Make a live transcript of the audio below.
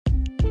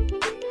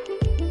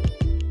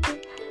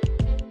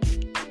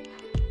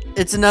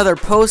It's another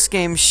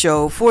post-game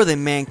show for the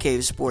Man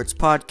Cave Sports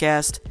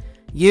Podcast.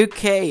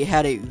 UK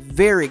had a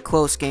very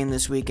close game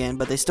this weekend,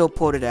 but they still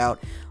pulled it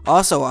out.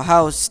 Also,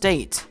 Ohio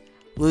State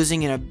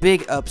losing in a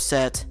big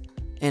upset,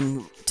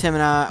 and Tim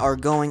and I are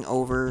going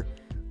over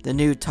the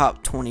new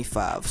top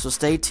 25. So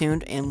stay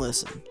tuned and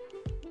listen.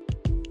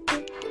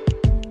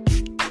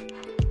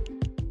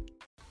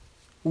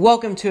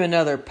 Welcome to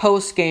another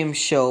post-game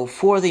show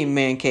for the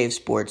Man Cave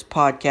Sports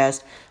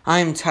Podcast.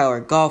 I'm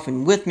Tyler Goff,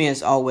 and with me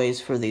as always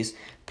for these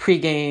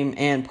pre-game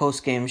and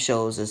post-game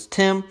shows is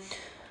Tim.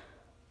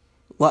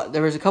 Well,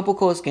 there was a couple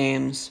close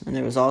games, and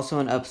there was also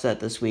an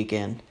upset this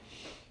weekend,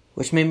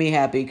 which made me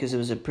happy because it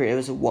was a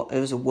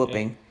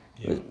whooping.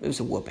 Yeah. It was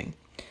a whooping.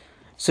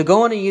 So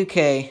going to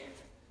UK,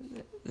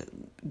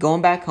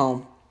 going back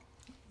home,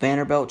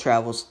 Vanderbilt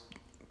travels,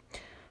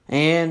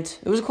 and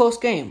it was a close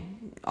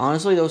game.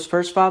 Honestly, those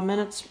first 5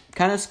 minutes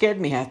kind of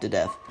scared me half to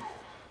death.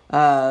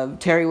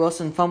 Terry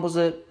Wilson fumbles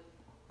it.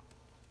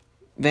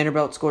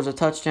 Vanderbilt scores a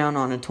touchdown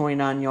on a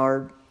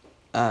 29-yard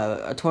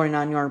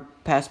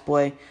pass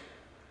play.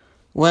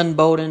 Len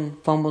Bowden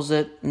fumbles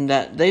it, and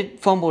they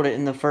fumbled it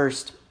in the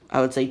first, I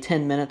would say,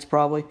 10 minutes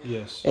probably.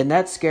 Yes. And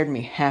that scared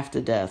me half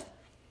to death.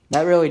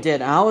 That really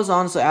did.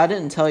 I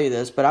didn't tell you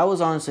this, but I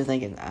was honestly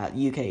thinking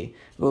UK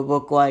would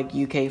look like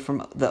UK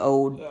from the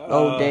old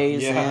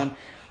days, yeah. and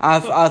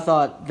I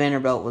thought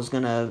Vanderbilt was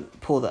going to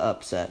pull the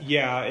upset.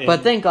 Yeah. But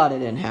thank God it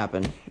didn't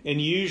happen. And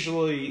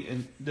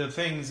usually, the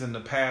things in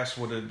the past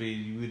would be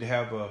you would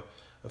have a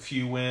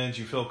few wins,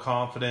 you feel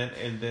confident,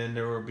 and then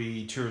there would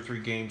be 2 or 3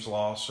 games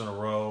lost in a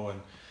row,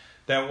 and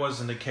that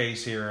wasn't the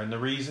case here. And the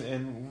reason,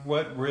 and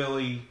what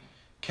really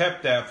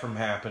kept that from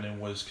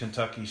happening was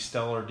Kentucky's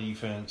stellar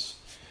defense.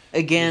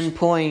 Again,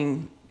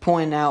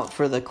 pointing out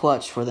for the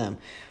clutch for them,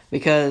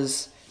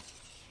 because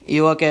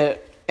you look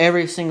at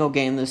every single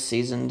game this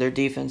season, their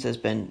defense has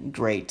been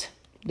great.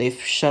 They've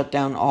shut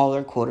down all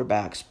their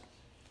quarterbacks.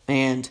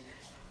 And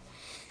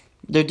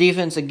their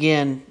defense,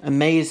 again,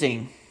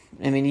 amazing.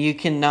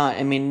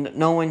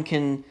 No one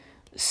can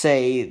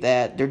say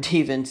that their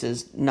defense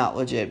is not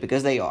legit,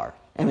 because they are.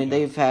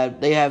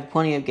 They have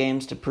plenty of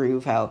games to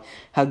prove how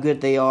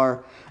good they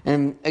are.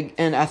 And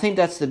I think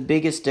that's the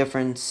biggest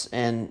difference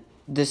in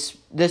this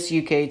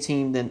UK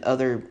team than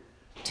other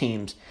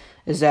teams,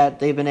 is that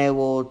they've been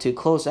able to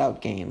close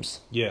out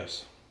games.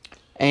 Yes.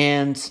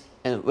 And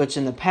which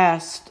in the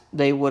past,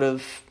 they would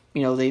have,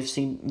 they've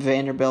seen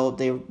Vanderbilt,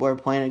 they were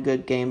playing a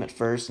good game at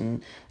first,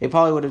 and they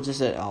probably would have just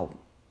said,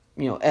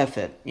 F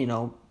it,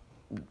 and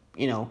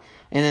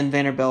then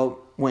Vanderbilt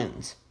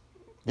wins.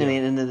 Yeah.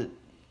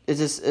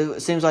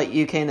 It seems like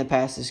UK in the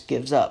past just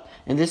gives up.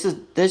 And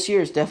this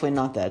year is definitely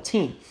not that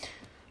team.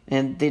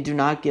 And they do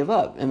not give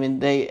up.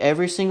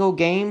 Every single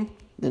game,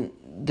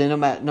 no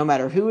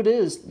matter who it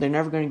is, they're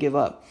never going to give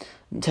up.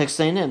 Texas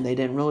A&M, they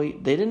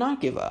did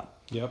not give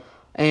up. Yep.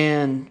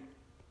 And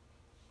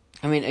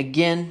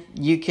again,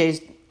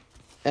 UK's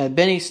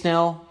Benny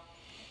Snell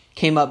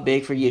came up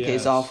big for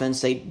UK's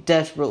offense. They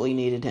desperately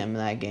needed him in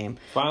that game.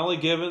 Finally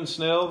giving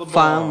Snell the ball.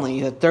 Finally, he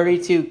had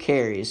 32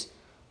 carries.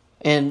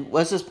 And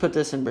let's just put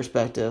this in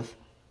perspective.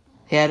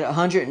 He had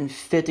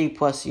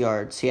 150-plus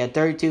yards. He had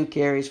 32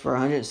 carries for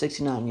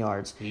 169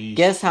 yards. Jeez.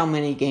 Guess how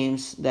many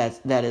games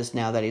that is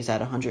now that he's at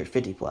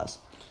 150-plus?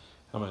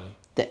 How many?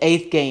 The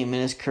 8th game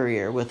in his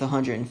career with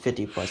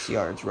 150-plus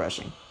yards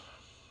rushing.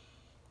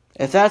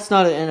 If that's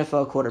not an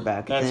NFL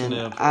quarterback, then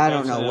I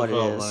don't know what it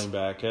is. Running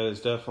back. That is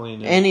definitely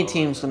an NFL Any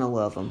team's going to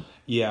love him.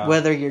 Yeah.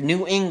 Whether you're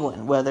New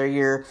England, whether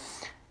you're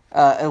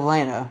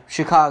Atlanta,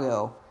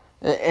 Chicago,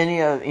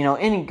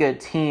 any good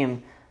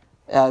team,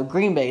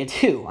 Green Bay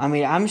too.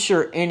 I'm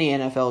sure any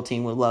NFL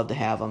team would love to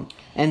have him.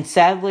 And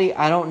sadly,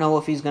 I don't know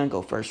if he's going to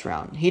go first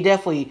round.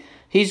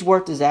 He's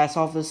worked his ass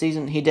off this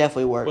season. He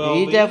definitely worked. Well,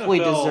 he definitely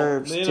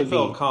deserves the to be.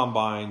 NFL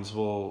combines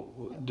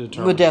will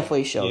determine. Would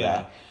definitely show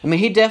that.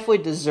 He definitely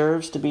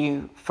deserves to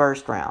be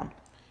first round.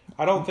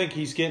 I don't think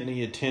he's getting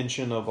the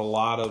attention of a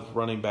lot of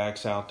running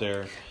backs out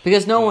there.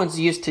 Because no one's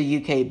used to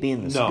UK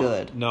being this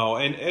good. No,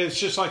 and it's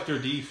just like their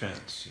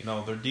defense.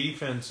 Their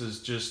defense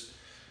is just,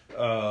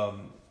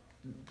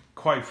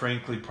 quite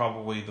frankly,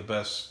 probably the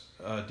best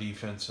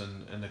defense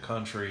in the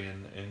country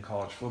in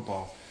college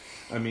football.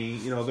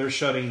 They're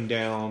shutting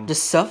down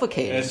just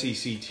suffocating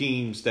SEC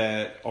teams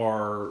that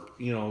are,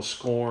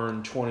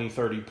 scoring 20,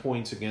 30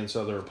 points against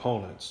other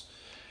opponents.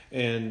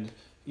 And,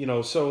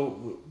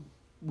 so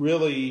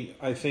really,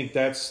 I think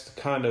that's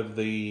kind of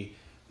the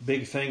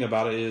big thing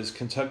about it is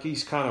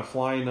Kentucky's kind of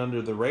flying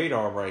under the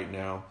radar right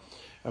now.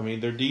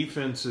 Their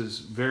defense is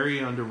very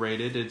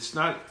underrated. It's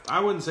not,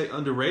 I wouldn't say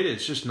underrated,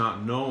 it's just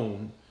not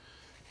known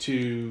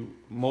to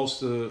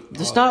most of the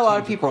there's not a lot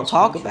of people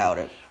talk about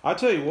it. I'll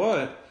tell you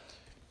what,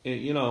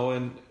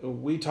 and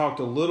we talked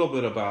a little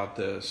bit about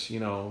this,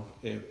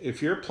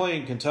 if you're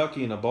playing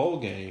Kentucky in a bowl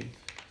game,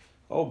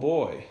 oh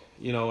boy,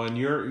 and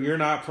you're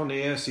not from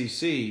the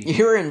SEC.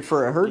 You're in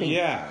for a hurting.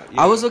 Yeah.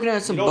 I was looking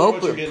at some bowl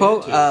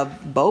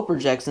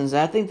projections,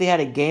 and I think they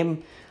had a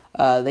game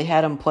They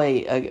had them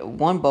play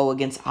one bowl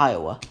against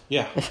Iowa.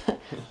 Yeah.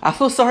 I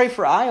feel sorry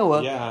for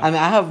Iowa. Yeah. I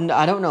mean,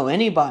 I don't know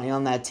anybody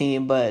on that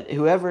team, but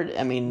whoever,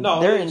 I mean,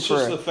 No, they're it's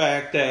just the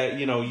fact that,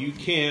 you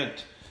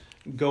can't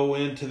go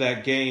into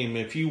that game.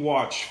 If you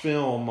watch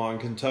film on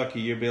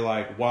Kentucky, you'd be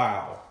like,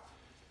 wow,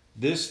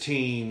 this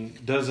team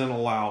doesn't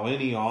allow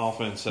any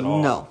offense at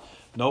all. No.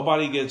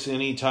 Nobody gets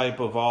any type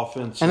of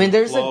offense. I mean,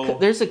 flow.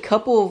 there's a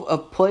couple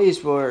of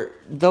plays where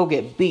they'll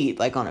get beat,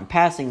 like on a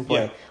passing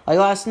play. Yeah. Like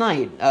last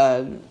night,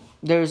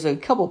 there's a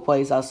couple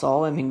plays I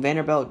saw. I mean,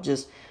 Vanderbilt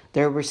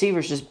their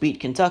receivers just beat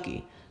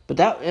Kentucky.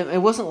 But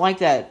it wasn't like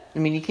that. I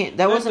mean, you can't.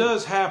 That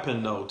does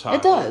happen though, Tyler.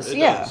 It does,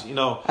 yeah.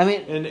 Does, I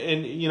mean,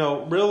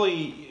 and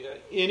really,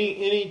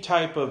 any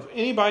type of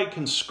anybody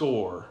can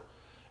score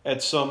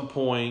at some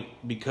point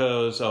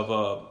because of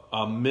a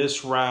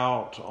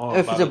misroute.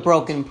 If it's a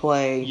broken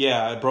play.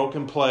 Yeah, a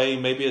broken play,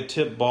 maybe a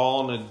tip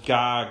ball, and a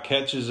guy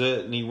catches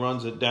it and he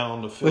runs it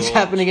down the field. Which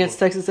happened against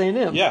Texas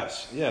A&M.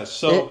 Yes.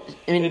 So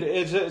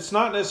it's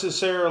not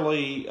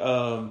necessarily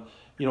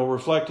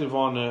reflective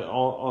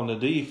on the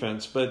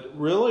defense, but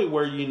really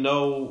where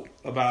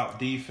about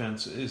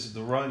defense is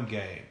the run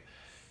game.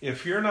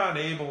 If you're not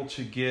able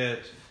to get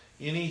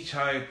any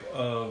type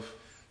of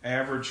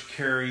average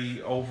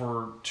carry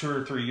over 2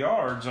 or 3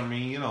 yards, I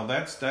mean,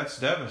 that's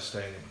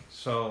devastating.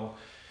 So,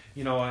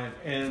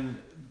 and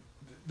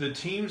the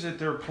teams that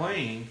they're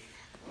playing,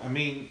 I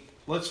mean,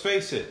 let's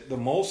face it, the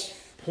most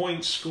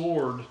points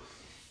scored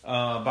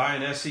by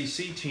an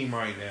SEC team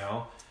right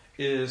now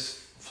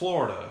is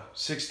Florida,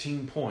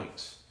 16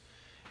 points.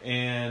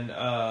 And,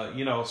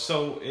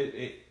 so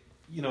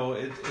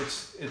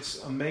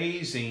it's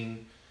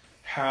amazing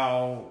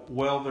how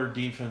well their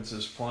defense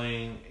is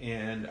playing,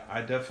 and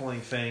I definitely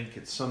think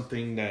it's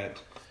something that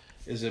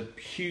is a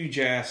huge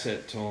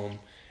asset to them.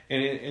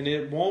 And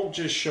it won't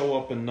just show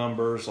up in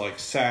numbers like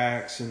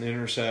sacks and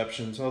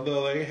interceptions,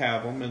 although they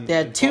have them. And they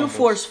had 2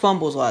 forced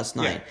fumbles last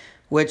night, yeah.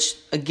 Which,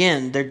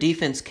 again, their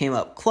defense came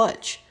up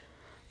clutch.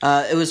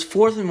 It was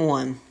 4th and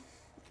 1.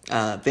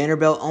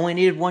 Vanderbilt only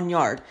needed 1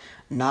 yard.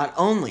 Not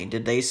only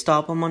did they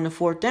stop them on the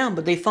 4th down,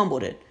 but they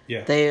fumbled it.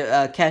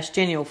 Yeah. Cash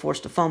Daniel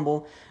forced a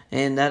fumble,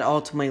 and that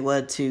ultimately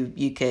led to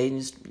UK.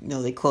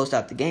 They closed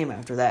out the game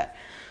after that.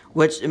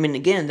 Which, I mean,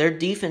 again, their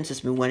defense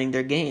has been winning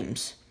their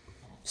games.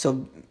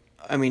 So,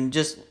 I mean,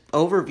 just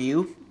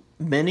overview,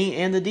 Benny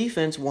and the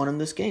defense won in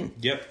this game.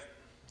 Yep.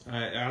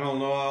 I don't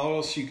know how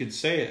else you could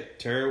say it.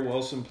 Terry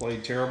Wilson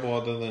played terrible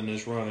other than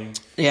his running.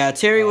 Yeah,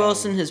 Terry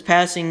Wilson, his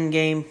passing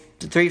game,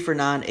 3 for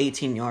 9,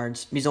 18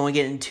 yards. He's only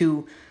getting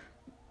 2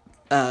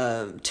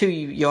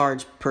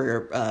 yards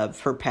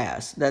per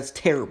pass. That's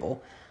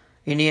terrible.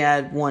 And he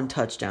had 1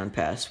 touchdown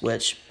pass,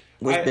 which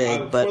was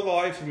big. But for the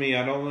life of me,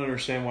 I don't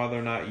understand why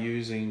they're not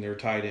using their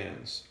tight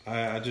ends.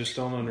 I just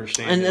don't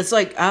understand. And it's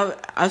like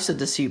I've said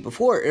this to you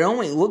before. It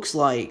only looks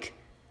like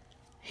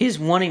he's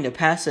wanting to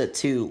pass it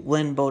to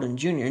Lynn Bowden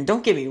Jr. And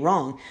don't get me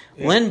wrong,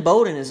 yeah. Lynn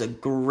Bowden is a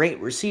great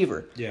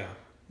receiver. Yeah.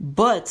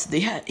 But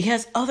he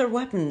has other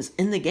weapons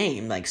in the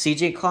game, like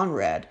C.J.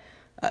 Conrad,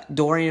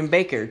 Dorian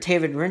Baker,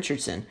 Taven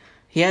Richardson.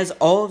 He has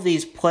all of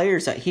these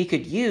players that he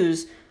could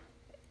use,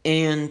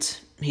 and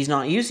he's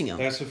not using them.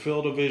 That's a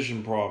field of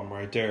vision problem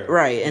right there.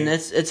 Right, and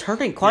it's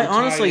hurting. Quite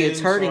honestly, it's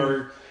hurting.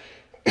 Are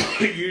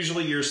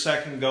usually your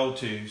second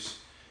go-tos.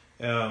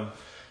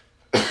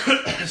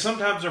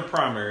 Sometimes they're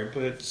primary,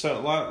 but a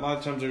lot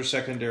of times they're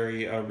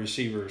secondary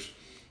receivers.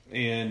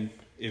 And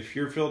if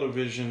your field of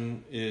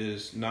vision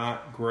is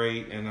not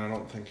great, and I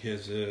don't think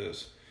his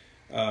is,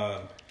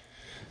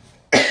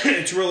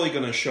 it's really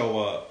going to show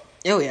up.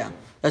 Oh, yeah.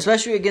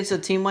 Especially against a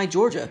team like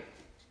Georgia.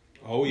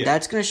 Oh, yeah.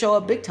 That's going to show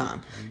up big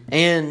time.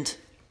 And,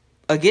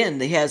 again,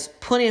 he has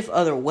plenty of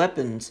other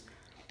weapons,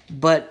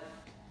 but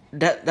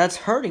that's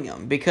hurting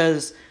him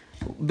because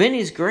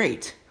Benny's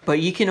great, but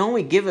he can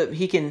only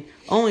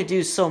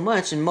do so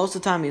much, and most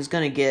of the time he's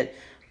going to get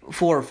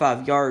 4 or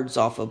 5 yards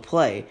off a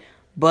play.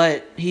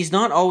 But he's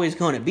not always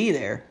going to be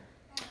there.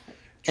 True.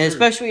 And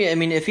especially, I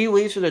mean, if he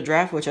leaves for the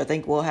draft, which I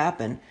think will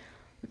happen,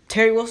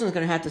 Terry Wilson's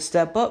going to have to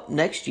step up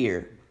next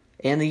year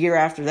and the year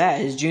after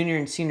that, his junior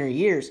and senior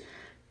years,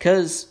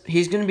 because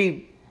he's going to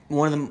be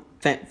one of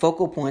the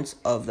focal points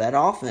of that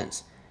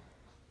offense.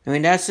 I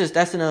mean, that's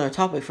another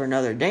topic for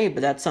another day,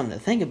 but that's something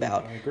to think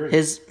about. I agree.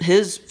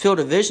 His field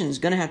of vision is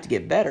going to have to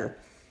get better.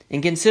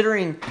 And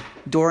considering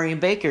Dorian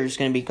Baker is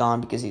going to be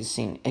gone because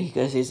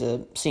he's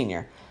a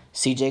senior,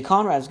 C.J.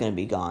 Conrad's going to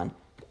be gone.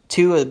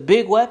 2 of the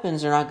big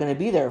weapons are not going to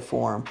be there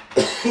for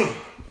him.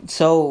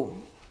 So,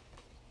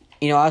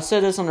 I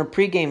said this on a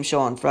pregame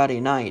show on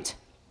Friday night.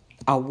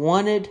 I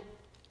wanted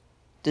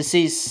to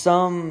see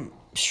some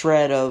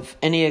shred of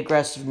any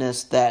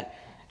aggressiveness that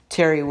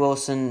Terry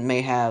Wilson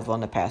may have on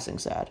the passing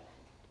side.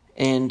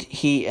 And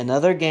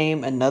another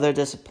game, another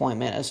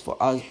disappointment as far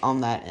as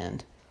on that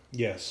end.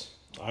 Yes,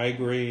 I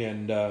agree.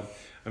 And,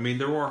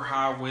 there were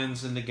high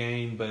wins in the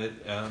game, but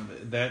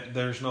that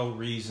there's no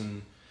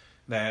reason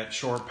that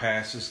short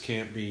passes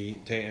can't be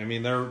taken. I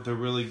mean, they're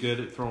really good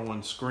at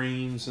throwing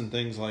screens and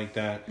things like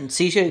that. And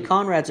CJ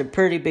Conrad's a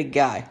pretty big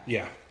guy.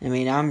 Yeah. I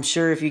mean, I'm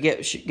sure if you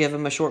give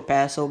him a short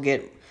pass, he'll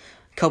get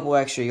a couple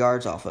extra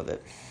yards off of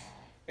it.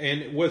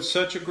 And with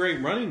such a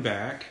great running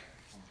back,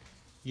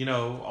 you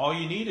know, all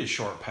you need is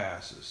short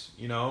passes.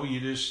 You know, you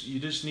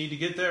just need to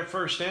get that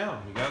first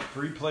down. You got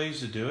 3 plays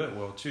to do it.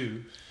 Well,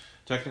 2.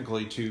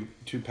 Technically two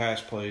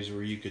pass plays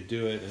where you could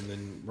do it and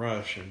then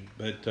rush.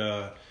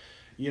 But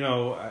you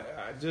know, I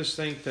just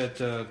think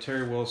that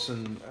Terry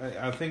Wilson,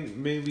 I think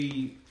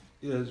maybe,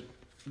 you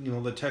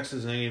know, the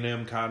Texas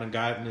A&M kind of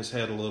got in his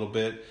head a little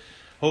bit.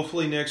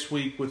 Hopefully next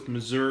week with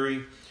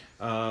Missouri,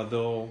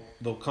 they'll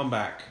come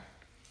back.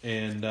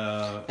 And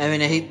I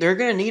mean, they're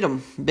going to need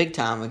them big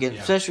time,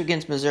 especially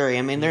against Missouri.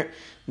 I mean,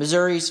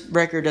 Missouri's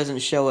record doesn't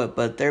show it,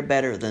 but they're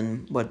better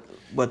than what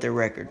their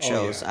record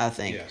shows, I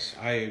think. Yes,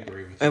 I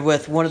agree with that. And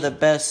with one of the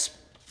best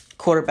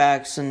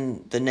quarterbacks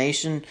in the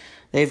nation,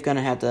 they're going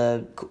to have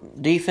to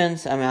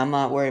defense. I mean, I'm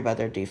not worried about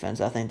their defense.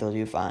 I think they'll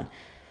do fine.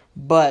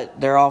 But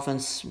their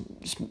offense,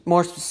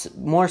 more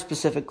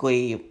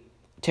specifically,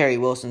 Terry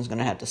Wilson's going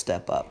to have to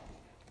step up.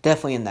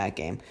 Definitely in that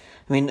game.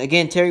 I mean,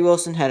 again, Terry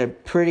Wilson had a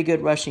pretty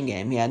good rushing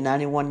game. He had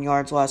 91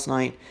 yards last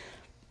night,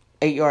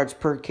 8 yards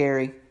per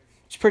carry.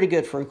 It's pretty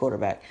good for a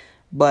quarterback.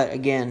 But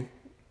again,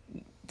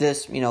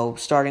 this, you know,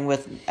 starting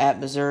with at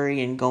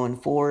Missouri and going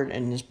forward,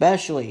 and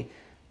especially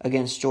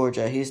against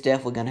Georgia, he's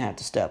definitely going to have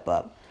to step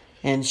up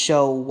and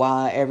show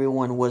why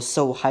everyone was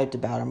so hyped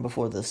about him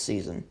before this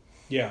season.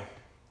 Yeah.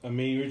 I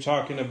mean, you're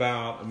talking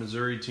about a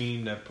Missouri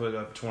team that put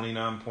up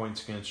 29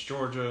 points against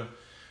Georgia,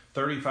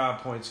 35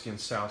 points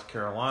against South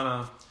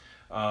Carolina.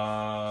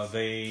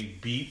 They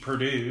beat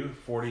Purdue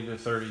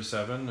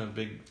 40-37, a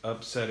big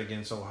upset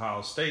against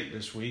Ohio State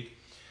this week.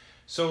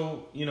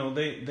 So, you know,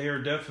 they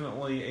are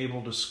definitely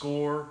able to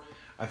score.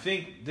 I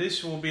think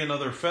this will be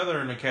another feather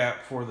in the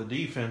cap for the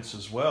defense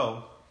as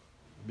well,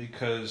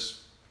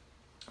 because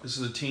this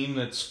is a team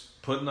that's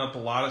putting up a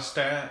lot of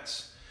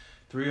stats.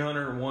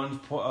 301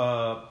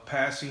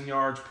 passing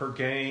yards per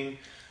game,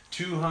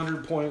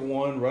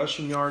 200.1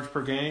 rushing yards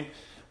per game.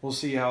 We'll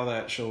see how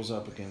that shows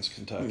up against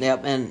Kentucky.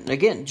 Yep, and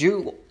again,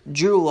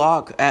 Drew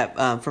Lock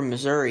from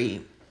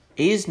Missouri,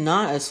 he's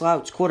not a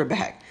slouch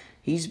quarterback.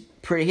 He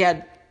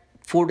had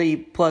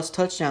 40-plus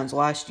touchdowns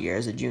last year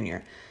as a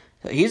junior.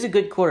 So he's a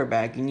good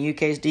quarterback, and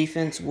UK's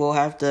defense will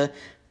have to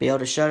be able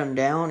to shut him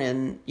down,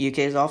 and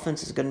UK's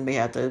offense is going to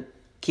have to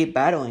keep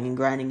battling and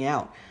grinding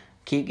out.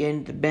 Keep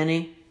getting to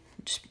Benny.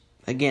 Just,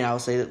 again, I'll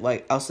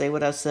say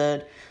what I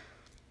said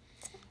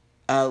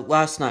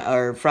last night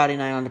or Friday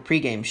night on the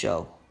pregame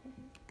show.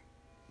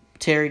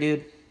 Terry,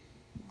 dude,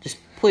 just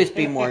please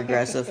be more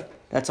aggressive.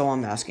 That's all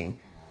I'm asking.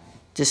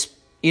 Just,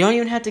 you don't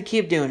even have to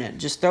keep doing it.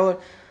 Just throw it.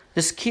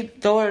 Just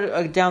throw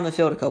it down the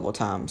field a couple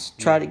times.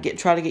 Try to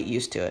get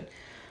used to it.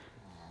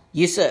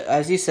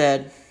 As you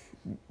said,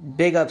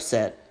 big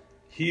upset.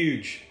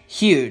 Huge.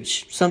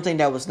 Something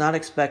that was not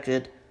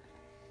expected.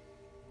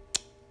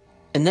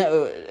 And that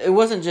it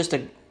wasn't just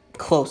a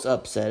close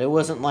upset. It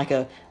wasn't like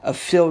a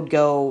field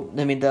goal.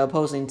 I mean, the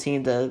opposing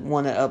team, the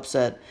one that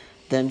upset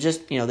them,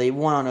 just, you know, they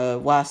won on a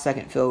last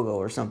second field goal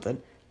or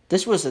something.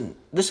 This was an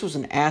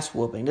ass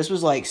whooping. This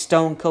was like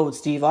Stone Cold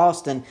Steve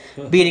Austin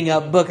beating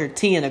up Booker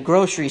T in a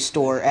grocery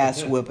store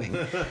ass whooping.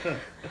 4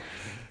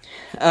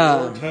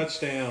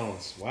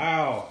 touchdowns.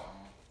 Wow.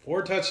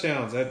 4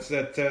 touchdowns.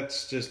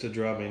 That's just a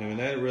drubbing. I mean,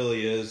 that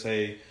really is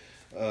a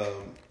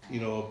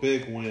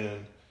big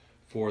win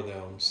for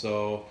them.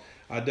 So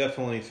I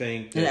definitely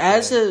think that, and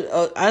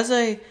as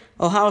a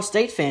Ohio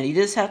State fan, you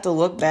just have to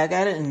look back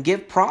at it and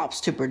give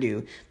props to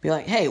Purdue. Be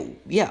like, hey,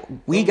 yeah,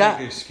 don't make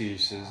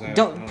excuses.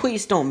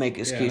 Please don't make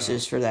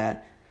excuses for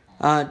that.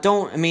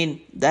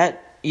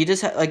 You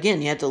just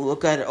you have to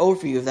look at an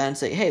overview of that and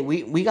say, hey,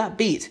 we got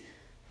beat.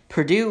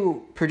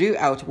 Purdue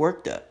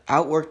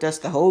outworked us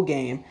the whole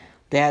game.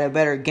 They had a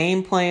better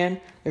game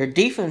plan. Their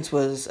defense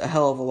was a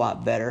hell of a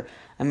lot better.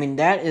 I mean,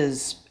 that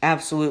is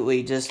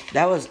absolutely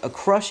that was a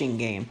crushing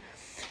game.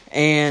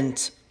 And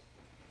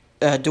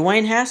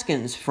Dwayne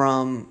Haskins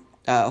from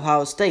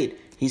Ohio State,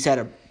 he's had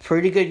a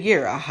pretty good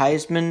year,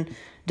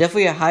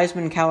 definitely a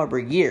Heisman caliber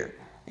year.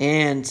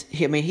 And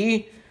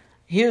he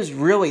was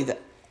really the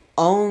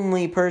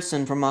only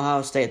person from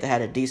Ohio State that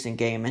had a decent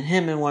game, and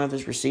him and one of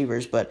his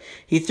receivers, but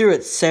he threw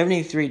it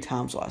 73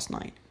 times last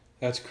night.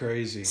 That's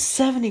crazy.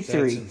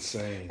 73. That's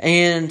insane.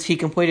 And he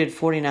completed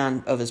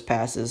 49 of his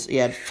passes. He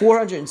had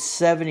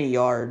 470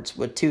 yards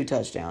with 2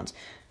 touchdowns.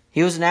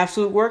 He was an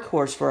absolute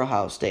workhorse for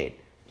Ohio State.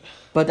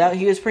 But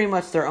he was pretty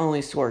much their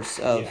only source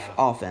of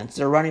offense.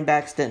 Their running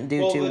backs didn't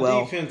do too well.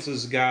 The defense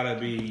has got to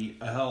be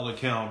held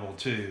accountable,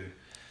 too.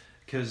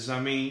 Because,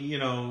 I mean, you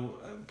know,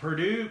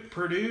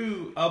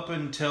 Purdue up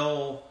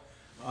until,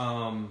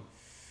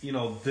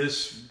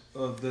 this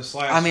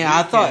last I mean, weekend,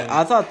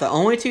 I thought the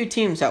only 2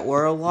 teams that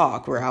were a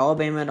lock were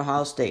Alabama and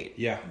Ohio State.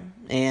 Yeah.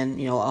 And,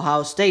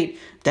 Ohio State,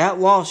 that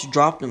loss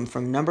dropped them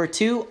from number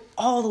 2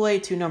 all the way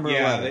to number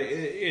 11.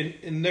 Yeah,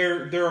 and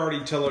they're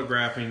already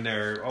telegraphing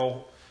there.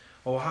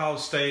 Ohio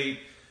State,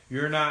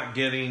 you're not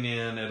getting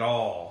in at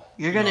all.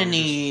 You're going to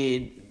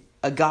need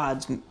a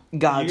God's you're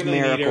gonna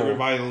miracle. Need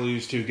everybody to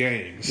lose 2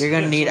 games. You're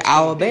going to need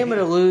Alabama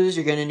to lose.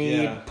 You're going to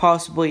need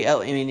possibly, you're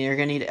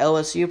going to need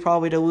LSU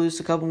probably to lose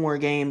a couple more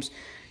games.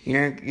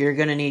 You're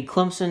going to need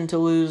Clemson to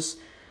lose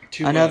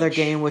another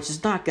game, which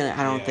is not going to,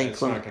 I don't think,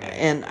 Clemson.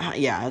 And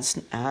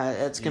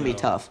it's going to be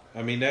tough.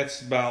 I mean,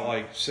 that's about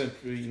like,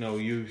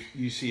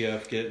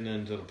 UCF getting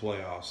into the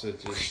playoffs.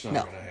 It's just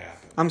not going to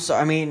happen. I'm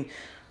sorry. I mean,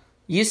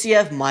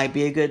 UCF might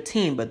be a good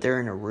team, but they're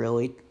in a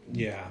really,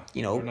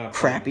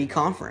 crappy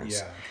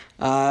conference.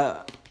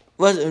 Yeah.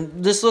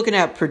 Just looking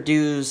at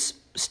Purdue's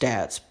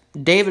stats,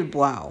 David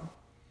Blau,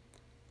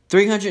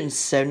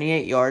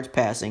 378 yards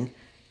passing,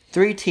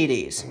 3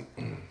 TDs.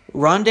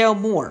 Rondale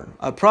Moore,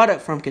 a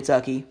product from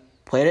Kentucky,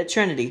 played at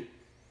Trinity.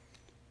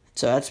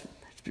 So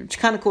it's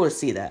kind of cool to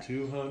see that.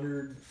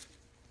 200.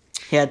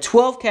 He had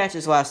 12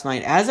 catches last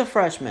night as a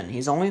freshman.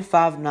 He's only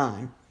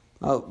 5'9".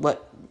 Oh,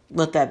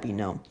 let that be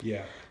known.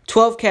 Yeah.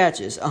 12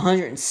 catches,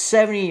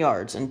 170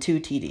 yards, and 2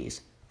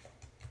 TDs.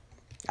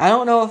 I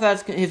don't know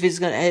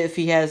if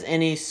he has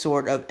any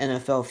sort of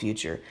NFL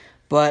future,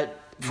 but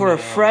for a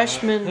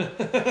freshman,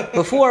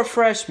 before a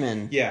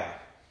freshman,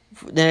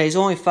 then he's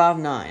only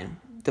 5'9".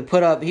 To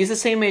put up, he's the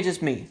same age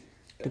as me.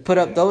 To put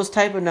up those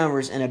type of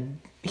numbers in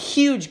a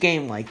huge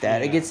game like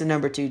that against the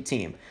number 2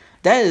 team,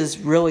 that is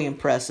really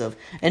impressive.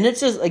 And it's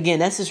just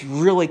that's just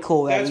really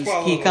cool that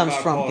he comes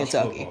from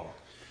Kentucky. Football.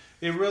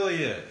 It really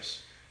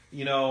is.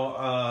 The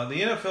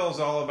NFL is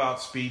all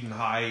about speed and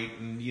height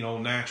and,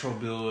 natural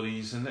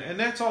abilities, and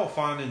that's all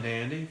fine and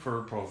dandy for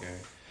a pro game.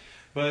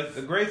 But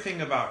the great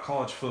thing about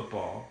college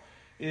football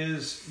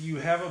is you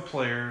have a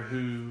player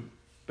who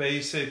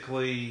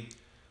basically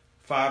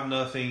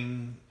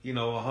 5-0,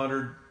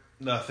 100-0,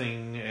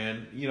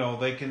 and,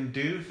 they can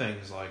do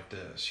things like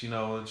this.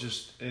 It's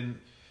just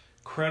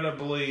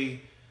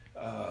incredibly,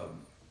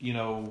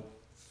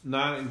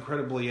 not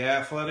incredibly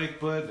athletic,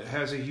 but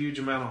has a huge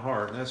amount of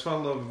heart. And that's what I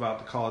love about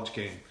the college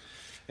game.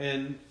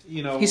 And,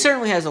 he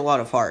certainly has a lot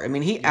of heart. I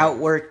mean, he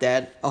outworked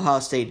that Ohio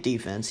State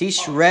defense. He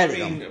shredded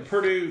them.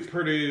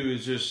 Purdue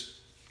is just,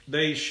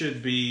 they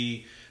should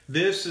be,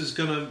 that's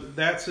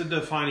a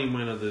defining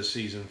win of this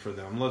season for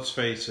them. Let's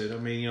face it. I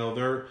mean,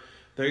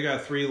 they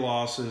got 3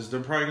 losses. They're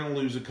probably going to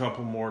lose a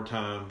couple more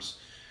times.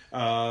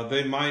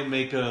 They might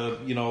make a,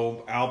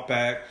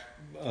 Outback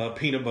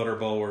peanut butter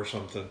bowl or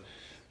something.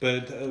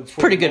 But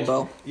pretty good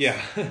bowl.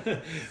 Yeah.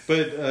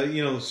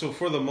 But, so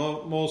for the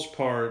most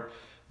part,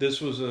 this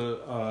was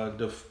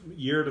a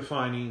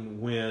year-defining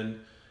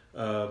win,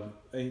 and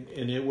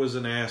it was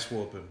an ass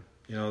whooping.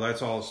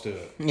 That's all it's to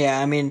it. Yeah,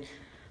 I mean,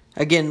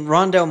 again,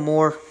 Rondale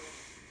Moore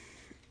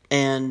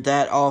and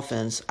that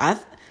offense.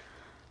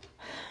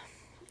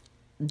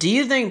 Do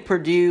you think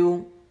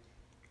Purdue?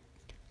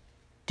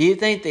 Do you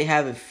think they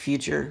have a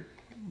future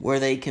where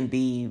they can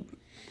be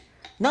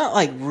not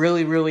like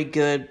really, really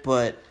good,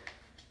 but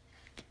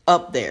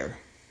up there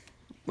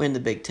in the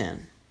Big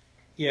Ten?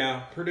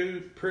 Yeah,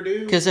 Purdue.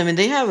 Because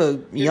they have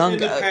a young. In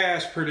the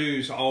past,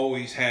 Purdue's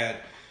always had.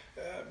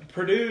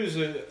 Purdue's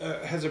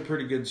has a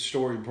pretty good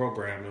storied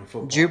program in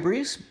football. Drew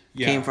Brees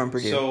came from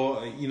Purdue.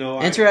 So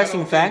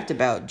interesting fact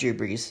about Drew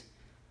Brees.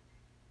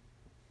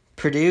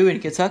 Purdue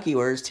and Kentucky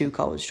were his 2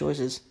 college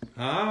choices.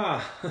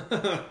 Wow.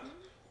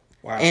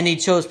 And he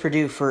chose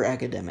Purdue for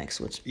academics,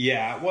 which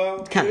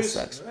kind of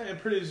sucks.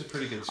 Purdue's a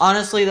pretty good school.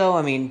 Honestly,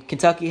 though,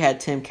 Kentucky had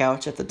Tim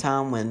Couch at the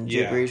time when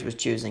Drew Brees was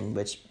choosing,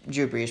 which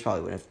Drew Brees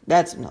probably would have.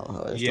 That's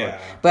another story.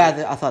 Yeah. But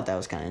I thought that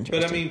was kind of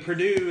interesting. But,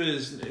 Purdue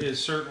is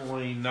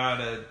certainly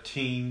not a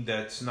team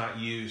that's not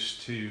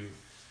used to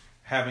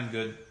having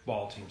good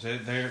ball teams.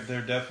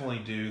 They're definitely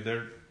due.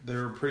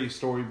 They're a pretty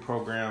storied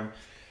program.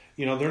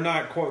 They're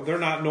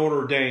not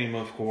Notre Dame,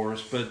 of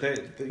course, but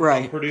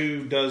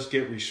Purdue does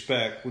get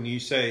respect when you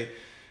say,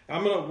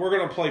 we're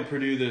gonna play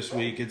Purdue this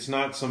week. It's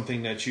not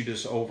something that you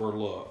just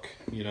overlook,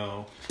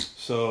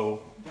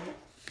 So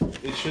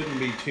it shouldn't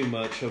be too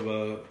much of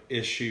a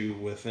issue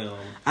with them.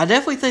 I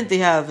definitely think they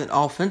have an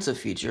offensive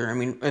future.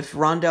 If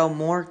Rondale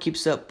Moore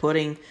keeps up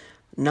putting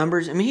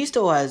numbers, he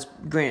still has,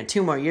 granted,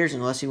 2 more years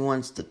unless he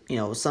wants to,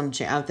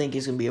 I think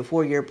he's gonna be a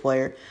 4-year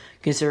player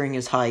considering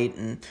his height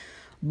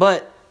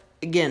but.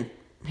 Again,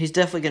 he's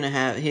definitely going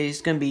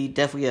to be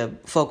definitely a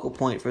focal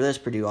point for this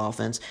Purdue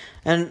offense.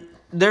 And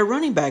their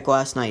running back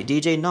last night,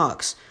 DJ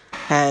Knox,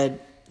 had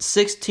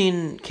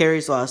 16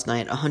 carries last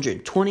night,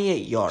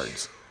 128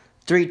 yards,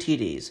 3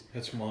 TDs.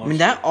 That's monstrous.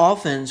 That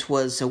offense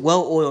was a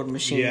well-oiled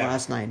machine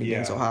last night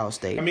against Ohio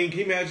State. Can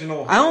you imagine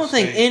Ohio State? I don't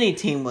think any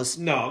team was.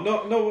 No,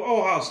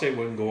 Ohio State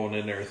wasn't going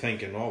in there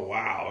thinking, oh,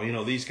 wow,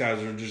 these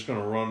guys are just going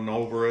to run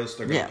over us.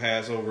 They're going to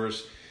pass over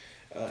us.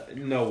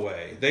 No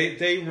way.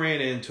 They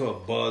ran into a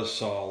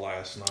buzzsaw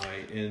last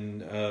night.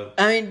 And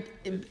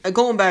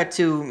going back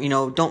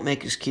to, don't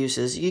make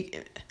excuses.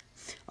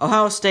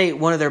 Ohio State,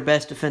 one of their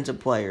best defensive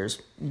players,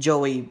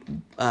 Joey,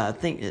 I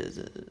think his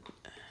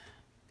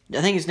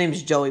name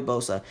is Joey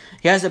Bosa.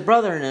 He has a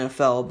brother in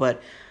NFL,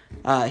 but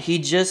he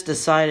just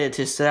decided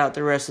to sit out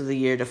the rest of the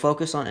year to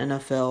focus on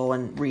NFL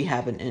and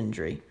rehab an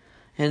injury.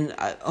 And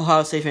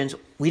Ohio State fans,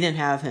 we didn't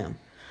have him.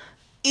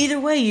 Either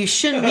way, you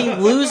shouldn't be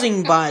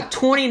losing by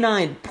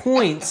 29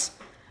 points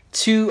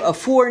to a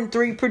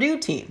 4-3 Purdue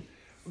team.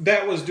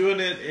 That was doing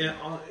it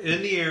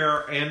in the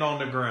air and on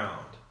the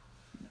ground.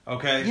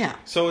 Okay? Yeah.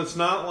 So it's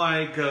not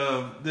like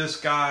this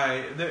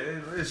guy,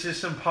 it's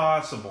just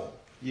impossible,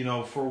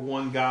 for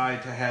one guy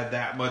to have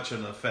that much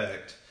an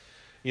effect.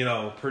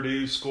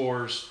 Purdue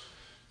scores,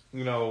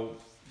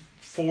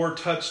 4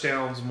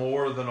 touchdowns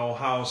more than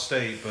Ohio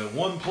State, but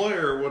one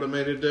player would have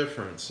made a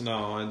difference.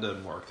 No, it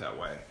doesn't work that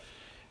way.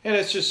 And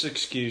it's just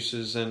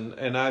excuses,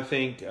 and I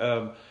think,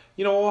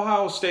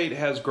 Ohio State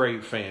has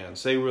great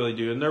fans. They really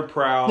do, and they're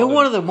proud. They're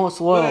one of the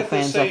most loyal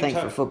fans, I think,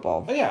 time, for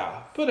football.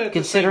 Yeah, but at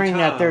considering the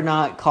same time, that they're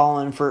not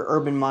calling for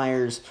Urban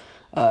Meyer's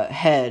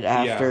head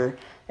after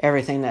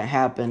everything that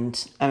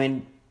happened. I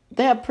mean,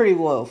 they have pretty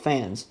loyal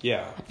fans.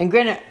 Yeah. And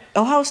granted,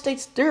 Ohio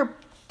State's they're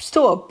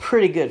still a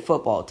pretty good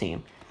football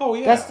team. Oh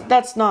yeah.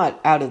 That's not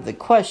out of the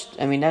question.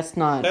 I mean, that's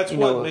not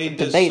what made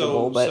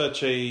debatable. This but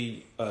such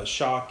a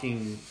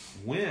shocking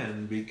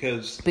win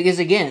because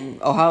again,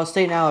 Ohio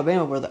State and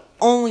Alabama were the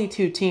only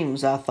 2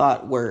 teams I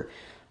thought were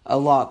a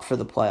lock for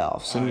the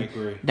playoffs. And I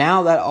agree.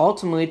 Now that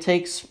ultimately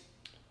takes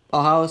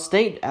Ohio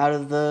State out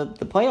of the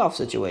playoff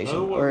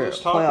situation. Let's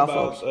talk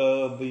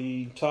about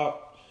the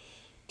top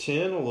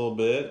 10 a little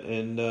bit,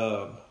 and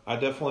I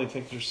definitely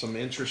think there's some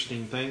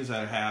interesting things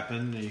that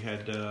happened.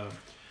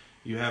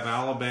 You have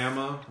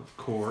Alabama, of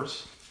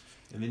course,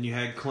 and then you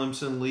had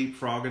Clemson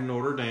leapfrogging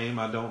Notre Dame.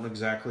 I don't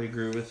exactly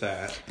agree with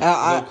that.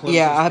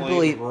 I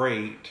believe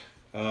great.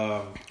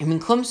 I mean,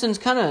 Clemson's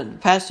kind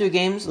of past 2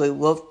 games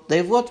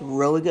they've looked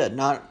really good,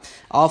 not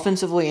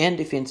offensively and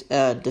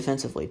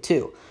defensively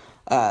too.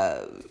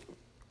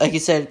 Like you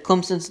said,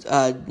 Clemson's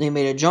they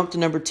made a jump to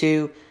number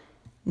 2.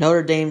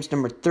 Notre Dame's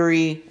number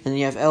 3, and then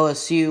you have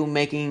LSU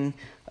making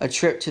a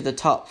trip to the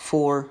top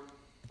 4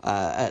 with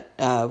a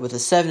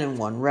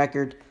 7-1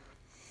 record.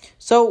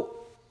 So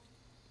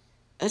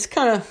it's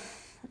kind of,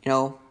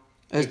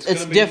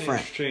 it's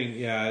different.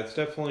 Yeah, it's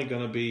definitely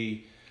going to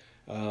be.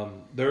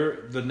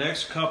 The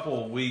next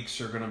couple of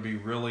weeks are going to be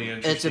really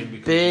interesting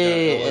because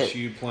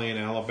you got LSU playing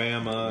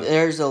Alabama.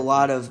 There's a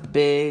lot of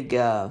big,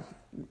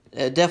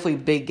 definitely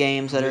big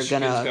games that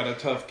Michigan's are going to. Got a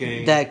tough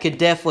game that could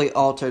definitely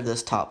alter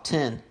this top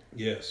 10.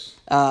 Yes.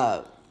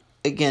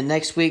 Again,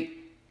 next week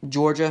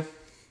Georgia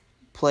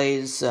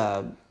plays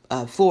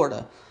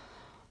Florida.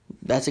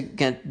 That's a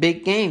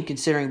big game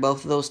considering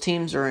both of those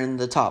teams are in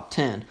the top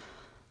 10.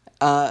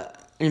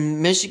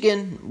 And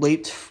Michigan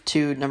leaped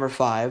to number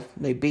 5.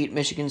 They beat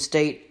Michigan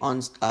State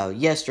on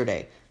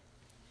yesterday.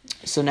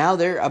 So now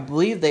I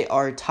believe they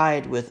are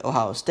tied with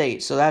Ohio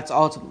State. So that's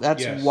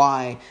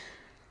why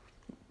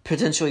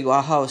potentially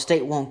Ohio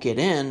State won't get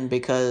in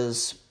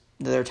because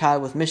they're tied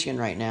with Michigan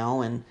right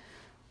now, and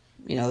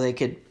they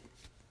could,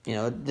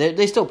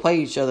 they still play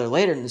each other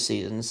later in the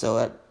season.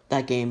 So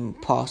that game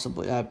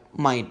possibly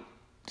might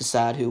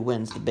decide who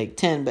wins the Big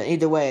Ten. But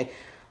either way,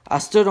 I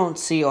still don't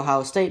see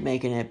Ohio State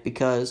making it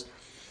because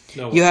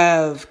you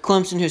have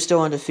Clemson who's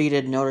still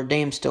undefeated, Notre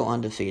Dame's still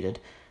undefeated,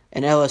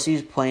 and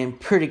LSU's playing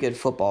pretty good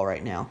football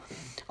right now.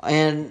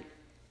 And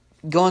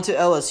going to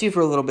LSU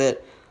for a little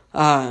bit,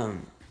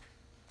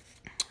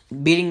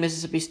 beating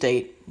Mississippi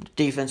State,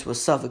 defense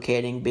was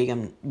suffocating,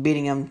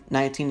 beating them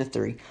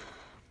 19-3.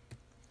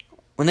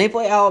 When they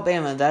play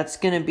Alabama, that's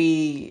going to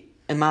be,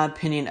 in my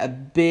opinion, a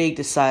big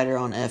decider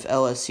on if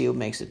LSU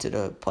makes it to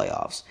the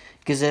playoffs.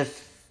 Because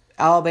if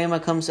Alabama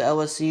comes to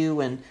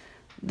LSU and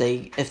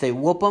if they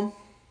whoop them,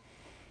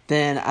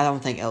 then I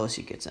don't think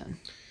LSU gets in.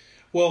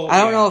 Well,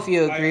 I don't know if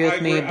you agree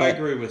with me, but I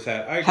agree with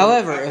that.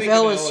 However, if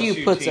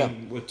LSU puts up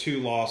with 2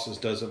 losses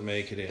doesn't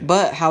make it in.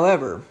 But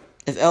however,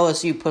 if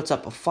LSU puts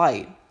up a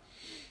fight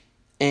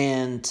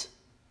and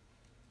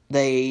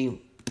they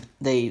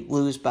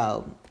lose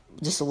by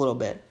just a little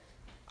bit,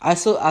 I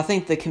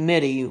think the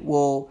committee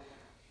will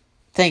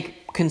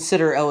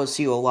consider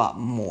LSU a lot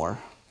more.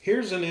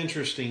 Here's an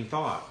interesting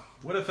thought.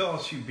 What if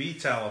LSU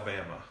beats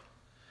Alabama?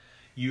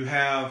 You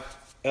have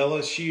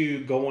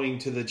LSU going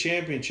to the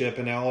championship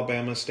and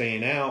Alabama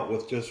staying out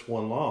with just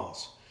 1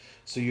 loss.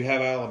 So you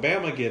have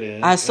Alabama get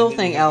in. I still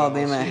think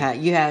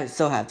Alabama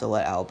still have to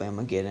let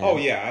Alabama get in. Oh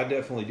yeah, I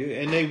definitely do,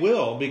 and they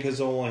will because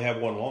they only have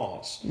 1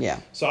 loss. Yeah.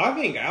 So I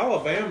think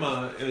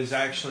Alabama is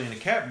actually in a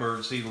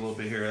catbird seat a little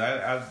bit here.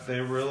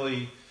 They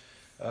really.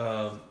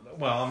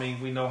 Well, I mean,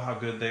 we know how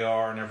good they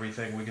are and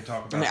everything. We can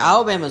talk about.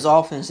 Alabama's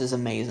offense is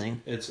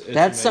amazing. It's that's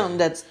amazing. Something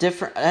that's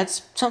different.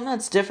 That's something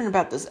that's different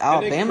about this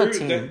Alabama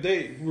team.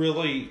 They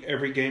really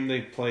every game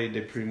they played,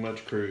 they pretty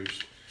much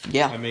cruised.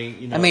 Yeah, I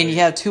mean, you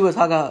have Tua.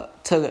 I'll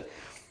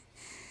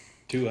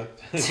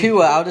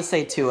just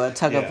say Tua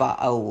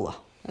Tagovailoa.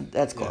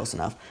 That's close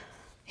enough.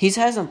 He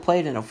hasn't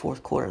played in a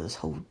fourth quarter this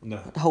whole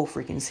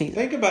freaking season.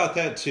 Think about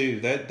that too.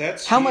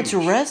 That's how huge.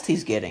 much rest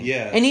he's getting.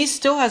 Yeah, and he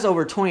still has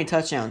over 20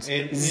 touchdowns,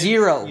 and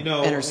 0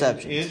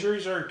 interceptions. And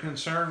injuries are a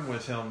concern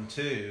with him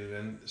too,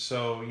 and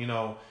so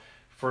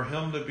for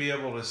him to be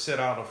able to sit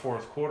out a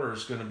fourth quarter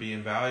is going to be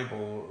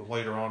invaluable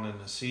later on in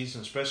the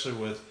season, especially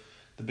with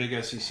the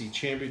big SEC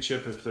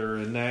championship if they're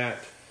in that,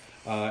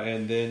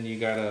 and then you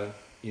got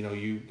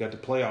the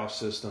playoff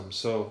system.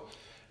 So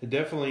I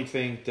definitely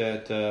think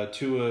that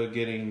Tua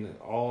getting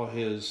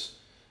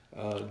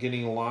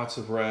getting lots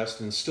of rest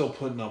and still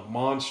putting up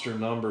monster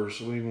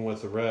numbers even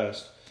with the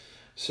rest.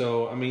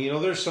 So, I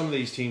mean, there's some of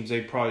these teams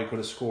they probably could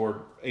have scored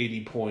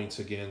 80 points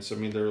against. I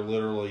mean, they're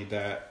literally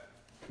that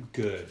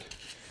good.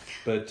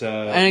 But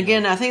and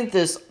again, I think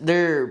this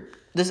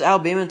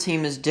Alabama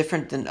team is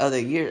different than other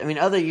years. I mean,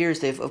 other years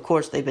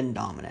they've been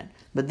dominant,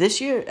 but this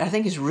year I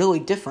think is really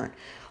different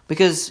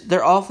because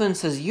their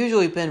offense has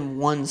usually been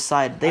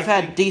one-sided. They've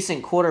had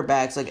decent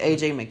quarterbacks like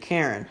A.J.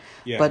 McCarron,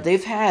 but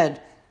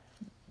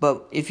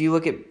but if you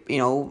look at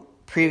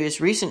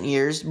previous recent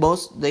years,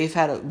 they've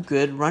had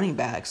good running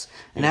backs,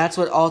 and that's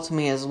what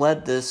ultimately has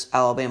led this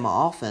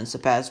Alabama offense the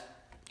past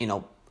 3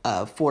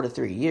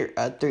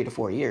 to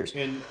 4 years.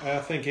 And I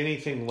think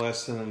anything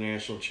less than a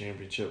national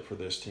championship for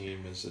this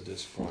team is a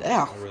disappointment.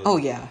 Yeah.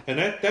 Really yeah. And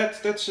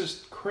that's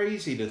just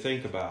crazy to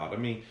think about. I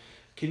mean,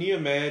 can you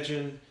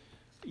imagine?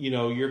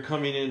 You're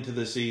coming into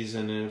the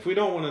season, and if we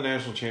don't win a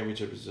national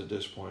championship, it's a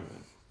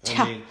disappointment.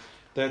 I mean,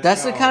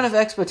 that's the kind of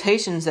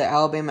expectations that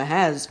Alabama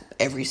has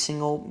every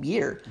single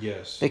year.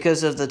 Yes.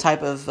 Because of the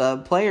type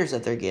of players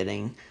that they're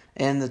getting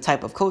and the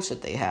type of coach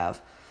that they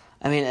have.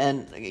 I mean,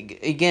 and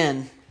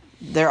again,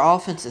 their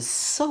offense is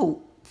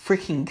so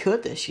freaking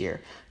good this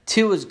year.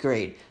 Tua is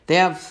great. They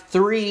have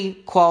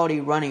 3 quality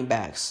running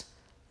backs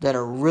that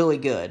are really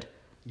good.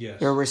 Yes.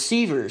 Their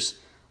receivers.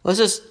 Let's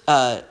just,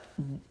 I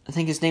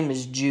think his name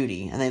is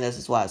Judy. I think that's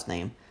his last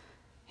name.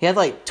 He had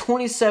like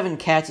 27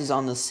 catches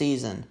on the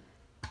season.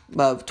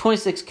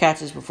 26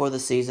 catches before the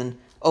season.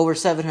 Over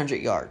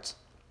 700 yards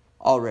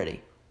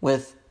already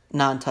with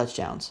 9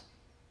 touchdowns.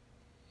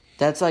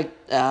 That's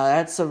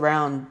that's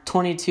around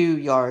 22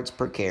 yards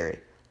per carry.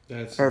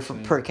 That's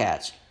insane. Per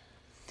catch.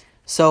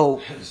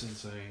 So that's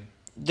insane.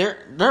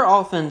 Their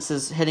offense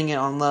is hitting it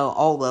on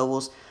all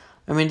levels.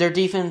 I mean, their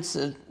defense,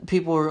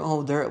 people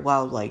are they're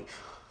allowed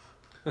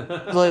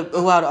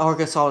allowed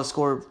Arkansas to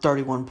score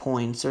 31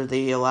 points, or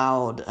they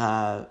allowed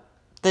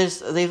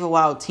they've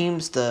allowed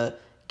teams to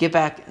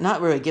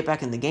not really get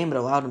back in the game, but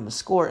allowed them to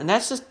score, and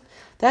that's just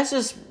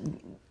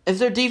if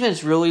their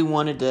defense really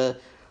wanted to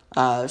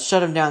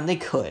shut them down, they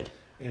could.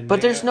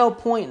 But there's no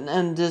point,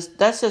 and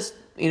that's just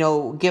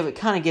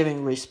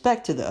giving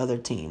respect to the other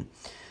team.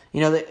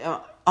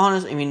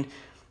 Honestly, I mean,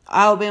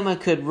 Alabama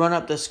could run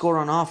up the score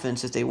on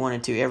offense if they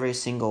wanted to every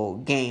single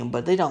game,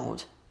 but they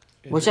don't.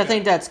 Which I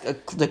think that's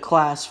the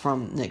class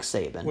from Nick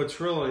Saban. What's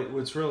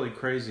really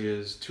crazy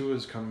is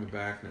Tua's coming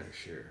back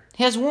next year.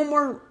 He has one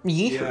more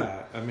year.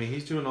 Yeah, I mean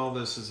he's doing all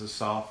this as a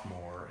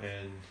sophomore,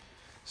 and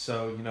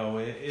so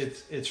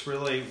it's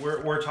really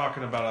we're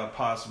talking about a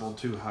possible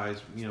 2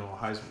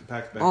 Heisman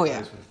back-to-back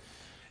Heisman.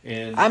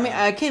 And I mean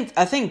I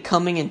think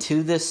coming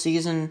into this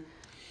season,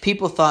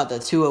 people thought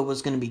that Tua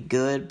was going to be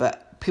good,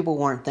 but people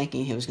weren't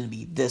thinking he was going to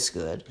be this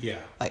good. Yeah.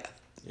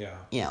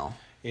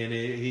 And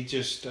he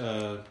just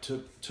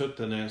took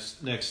the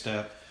next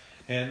step,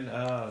 and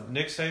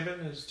Nick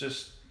Saban is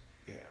just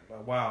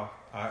wow.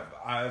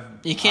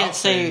 You can't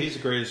say he's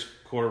the greatest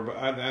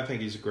quarterback. I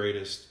think he's the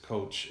greatest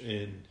coach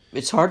in.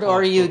 It's hard to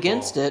argue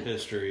against it.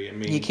 History. I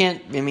mean, you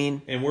can't. I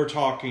mean, and we're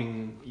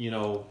talking,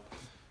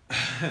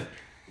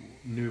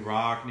 New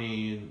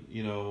Rockne,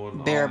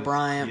 and Bear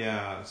Bryant.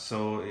 Yeah,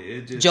 so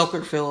it just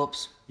Joker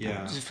Phillips.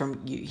 Yeah,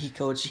 he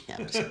coached.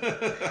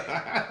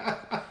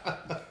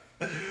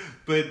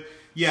 But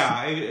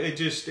yeah,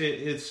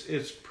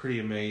 it's pretty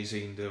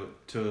amazing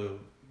to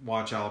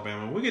watch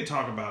Alabama. We could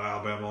talk about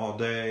Alabama all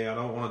day. I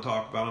don't want to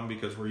talk about them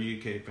because we're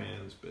UK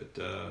fans, but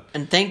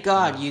and thank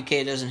God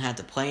UK doesn't have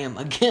to play them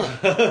again.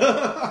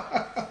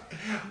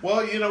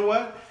 Well, you know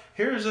what?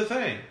 Here's the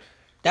thing.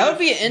 That would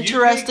be an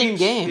interesting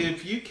game.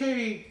 If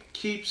UK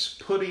keeps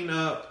putting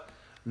up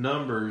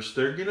numbers,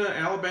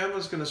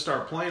 Alabama's gonna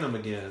start playing them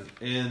again,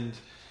 and.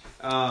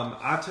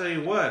 I tell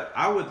you what,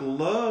 I would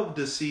love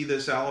to see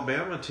this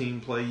Alabama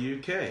team play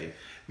UK.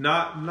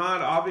 Not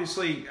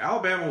obviously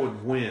Alabama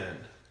would win,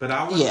 but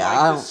I would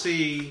like to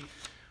see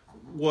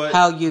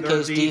how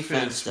UK's their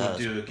defense would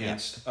do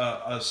against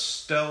a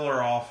stellar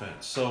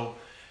offense. So,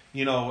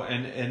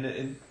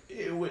 and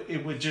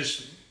it would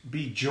just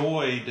be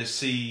joy to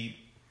see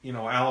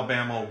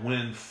Alabama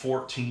win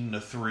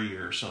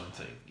 14-3 or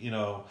something.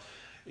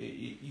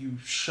 You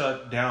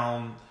shut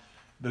down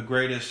the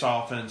greatest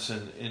offense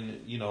and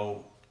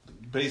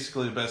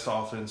basically the best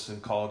offense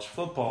in college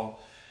football.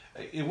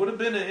 It would have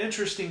been an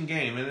interesting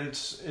game, and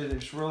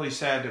it's really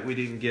sad that we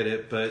didn't get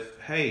it. But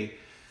hey,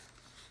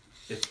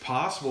 it's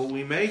possible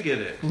we may get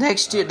it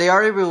next year. They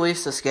already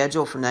released the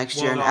schedule for next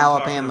year, and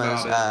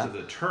Alabama's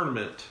into the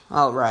tournament.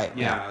 Oh right,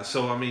 yeah.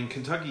 So I mean,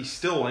 Kentucky's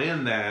still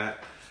in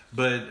that.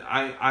 But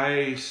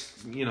I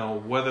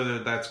whether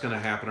that's going to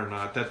happen or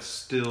not, that's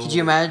still. Could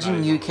you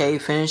imagine UK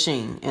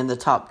finishing in the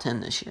top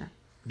 10 this year?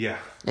 Yeah,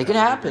 it could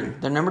happen.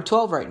 They're number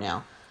 12 right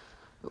now.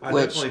 I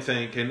definitely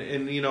think, and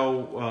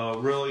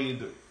really,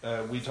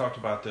 we talked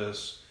about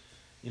this.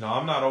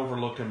 I'm not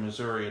overlooking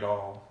Missouri at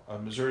all.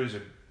 Missouri's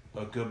a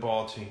a good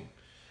ball team.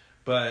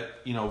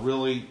 But,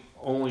 really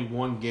only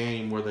one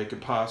game where they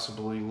could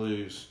possibly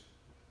lose.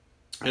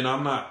 And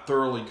I'm not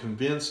thoroughly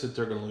convinced that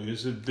they're going to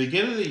lose. At the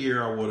beginning of the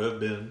year, I would have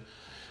been.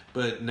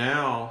 But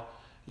now,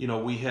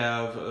 we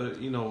have,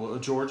 a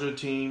Georgia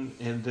team,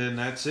 and then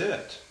that's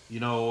it.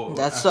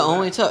 That's the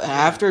only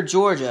after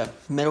Georgia,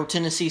 Middle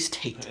Tennessee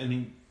State.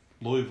 And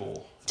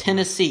Louisville.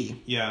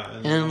 Tennessee. Yeah.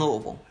 And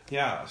Louisville.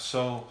 Yeah,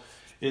 so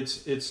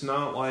it's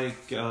not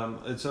like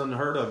it's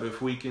unheard of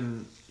if we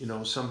can,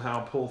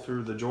 somehow pull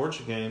through the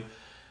Georgia game.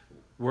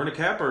 We're in a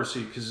catbird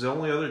seat because the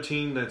only other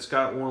team that's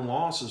got one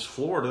loss is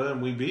Florida,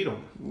 and we beat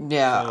them.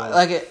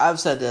 Yeah, I've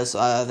said this.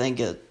 I think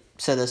it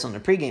said this on the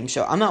pregame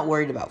show. I'm not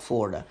worried about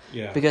Florida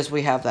because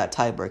we have that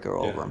tiebreaker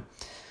over them.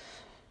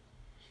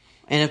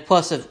 And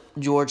if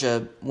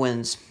Georgia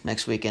wins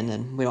next weekend,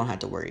 then we don't have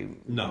to worry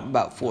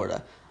about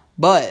Florida.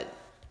 But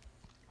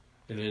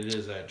and it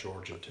is at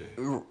Georgia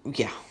too.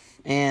 Yeah,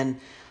 and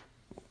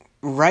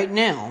right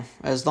now,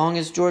 as long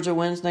as Georgia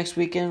wins next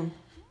weekend,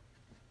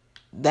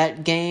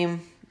 that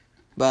game.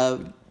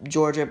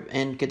 Georgia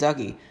and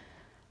Kentucky,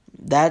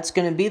 that's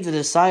going to be the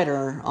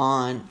decider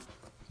on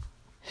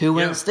who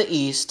wins the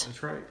East.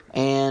 That's right.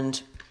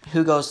 And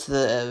who goes to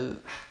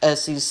the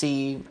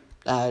SEC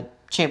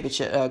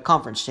championship,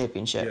 conference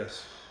championship.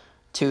 Yes.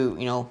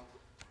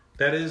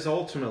 That is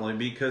ultimately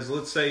because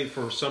let's say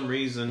for some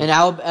reason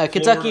and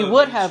Kentucky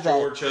would have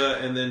Georgia,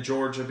 and then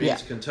Georgia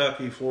beats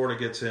Kentucky, Florida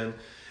gets in.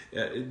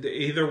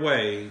 Either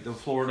way, the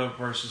Florida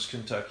versus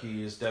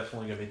Kentucky is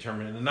definitely going to be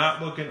determined. And not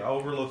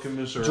overlooking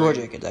Missouri.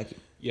 Georgia, Kentucky.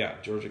 Yeah,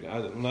 Georgia.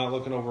 I'm not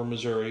looking over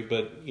Missouri,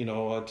 but,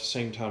 at the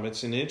same time,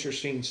 it's an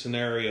interesting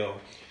scenario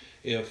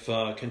if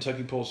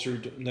Kentucky pulls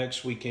through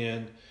next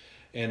weekend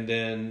and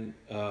then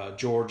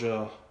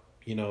Georgia,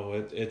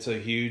 it's a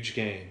huge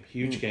game.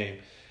 Game.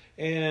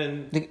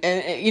 And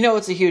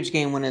it's a huge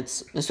game when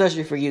it's,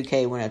 especially for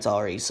UK, when it's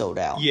already sold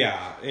out.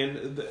 Yeah,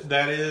 and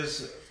that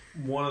is...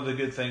 One of the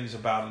good things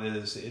about it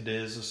is it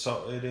is at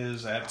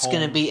home. It's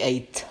going to be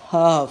a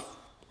tough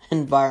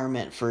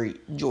environment for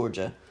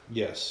Georgia.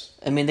 Yes.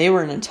 I mean, they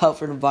were in a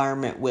tougher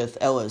environment with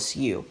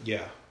LSU.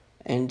 Yeah.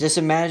 And just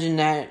imagine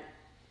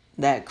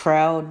that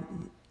crowd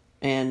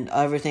and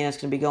everything that's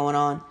going to be going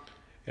on.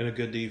 And a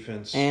good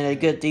defense.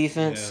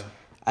 Yeah.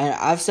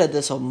 I've said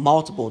this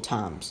multiple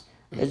times.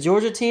 The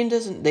Georgia team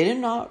they've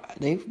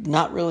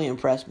not really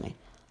impressed me.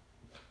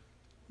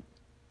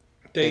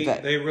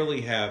 They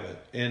really haven't.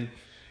 And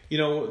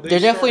they're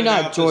definitely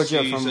not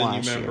Georgia from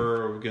last year. You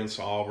remember against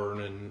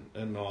Auburn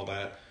and all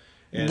that,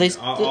 and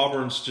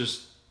Auburn's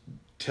just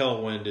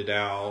tailwinded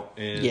out,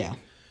 and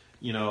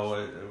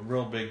a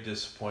real big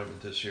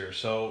disappointment this year.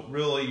 So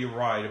really, you're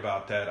right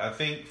about that. I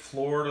think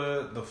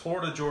the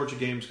Florida Georgia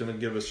game is going to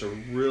give us a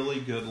really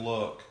good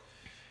look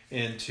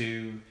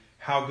into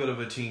how good of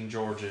a team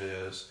Georgia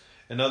is.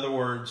 In other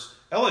words,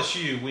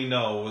 LSU we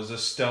know is a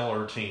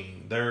stellar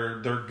team. They're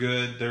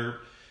good. They're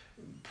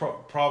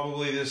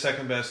probably the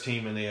second best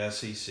team in the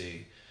SEC.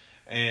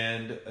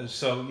 And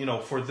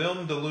so, for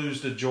them to lose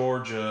to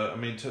Georgia,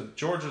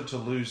 Georgia to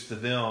lose to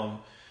them,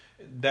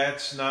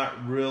 that's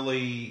not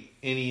really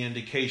any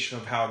indication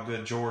of how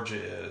good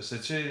Georgia is.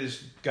 It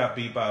just got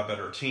beat by a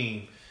better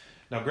team.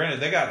 Now,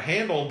 granted, they got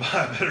handled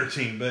by a better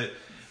team,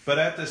 but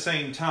at the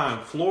same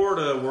time,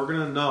 Florida, we're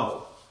going to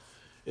know.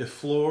 If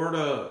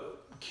Florida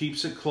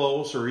keeps it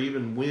close or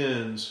even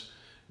wins,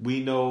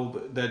 we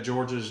know that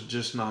Georgia's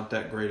just not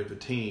that great of a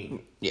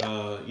team.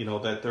 Yeah.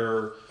 That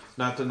they're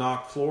not to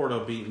knock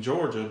Florida beating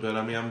Georgia, but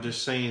I'm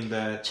just saying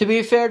that. To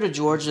be fair to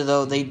Georgia,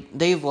 though,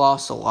 they've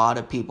lost a lot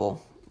of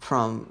people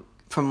from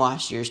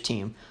last year's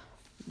team.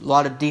 A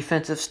lot of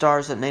defensive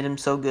stars that made them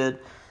so good,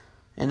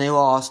 and they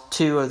lost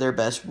two of their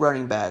best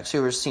running backs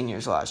who were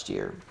seniors last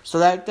year. So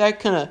that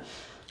kind of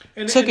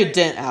took a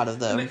dent out of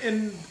them.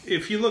 And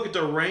if you look at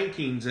the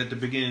rankings at the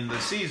beginning of the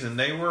season,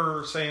 they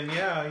were saying,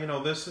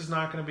 this is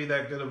not going to be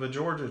that good of a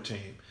Georgia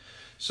team.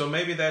 So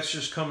maybe that's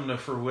just coming to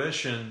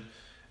fruition.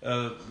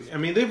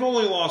 They've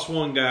only lost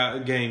one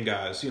game,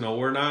 guys.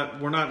 We're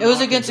not. It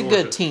was against Georgia.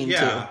 A good team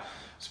too.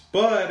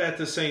 But at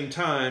the same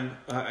time,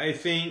 I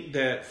think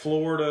that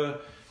Florida,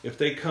 if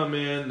they come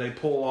in, they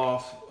pull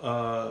off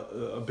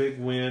a big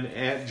win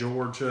at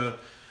Georgia,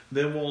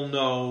 then we'll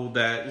know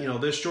that,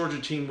 this Georgia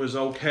team was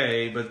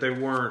okay, but they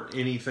weren't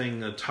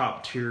anything a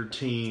top-tier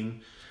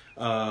team,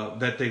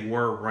 that they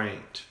were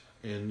ranked.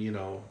 And,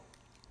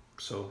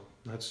 so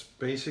that's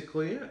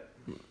basically it.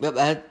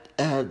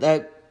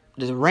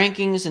 The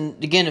rankings,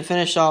 and again, to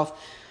finish off,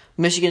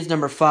 Michigan's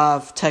number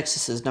 5,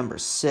 Texas is number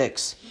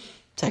 6.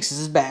 Texas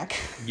is back.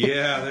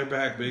 Yeah, they're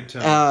back big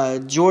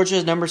time.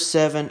 Georgia's number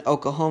 7,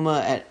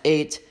 Oklahoma at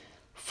 8,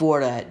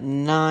 Florida at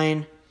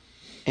 9.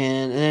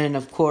 And then,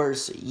 of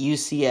course,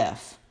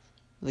 UCF,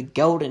 the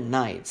Golden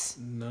Knights.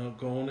 Not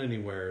going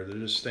anywhere. They're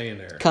just staying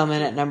there. Come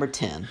in at number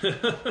 10.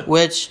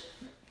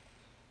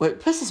 What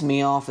pisses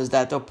me off is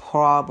that they'll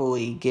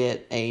probably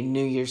get a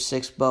New Year's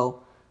Six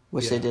bowl,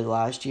 which they did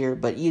last year.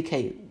 But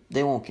UK,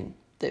 they won't.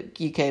 The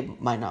UK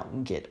might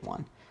not get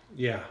one.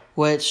 Yeah.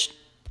 Which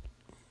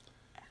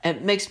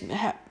it makes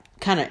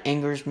kind of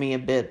angers me a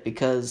bit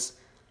because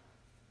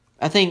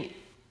I think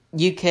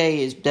UK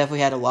has definitely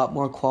had a lot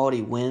more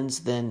quality wins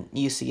than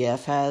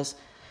UCF has,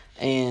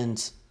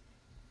 and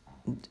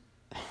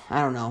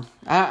I don't know.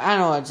 I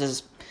don't know. It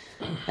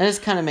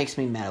just kind of makes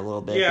me mad a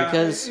little bit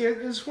because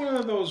it's one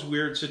of those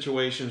weird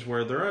situations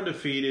where they're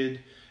undefeated.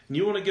 And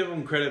you want to give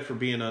them credit for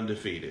being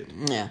undefeated.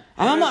 Yeah,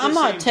 I'm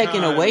not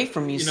taking away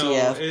from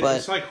UCF, but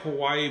it's like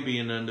Hawaii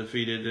being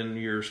undefeated in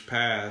years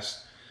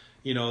past.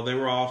 They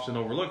were often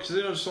overlooked because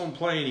they just don't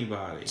play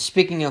anybody.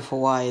 Speaking of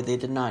Hawaii, they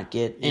did not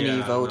get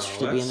any votes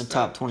to be in the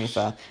top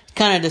 25. It's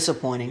kind of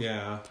disappointing.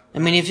 Yeah, I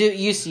mean, if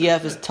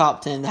UCF is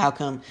top 10, how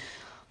come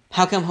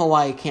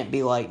Hawaii can't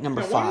be like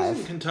number 5? Why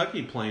isn't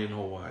Kentucky playing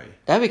Hawaii?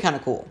 That'd be kind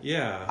of cool.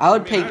 Yeah, I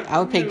would pay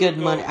good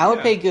money. I would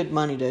pay good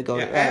money to go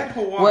to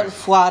Hawaii.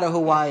 Fly to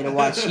Hawaii to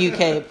watch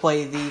UK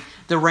play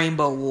the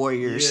Rainbow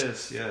Warriors.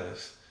 Yes.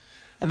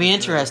 It'd be an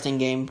interesting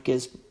game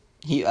because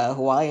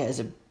Hawaii has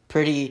a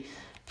pretty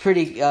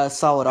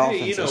solid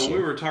offense this year.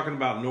 We were talking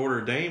about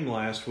Notre Dame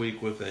last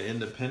week with the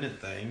independent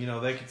thing.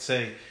 They could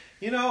say,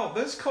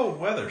 this cold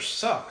weather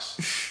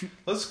sucks.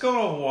 Let's go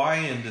to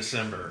Hawaii in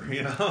December.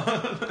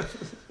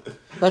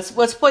 Let's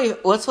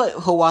let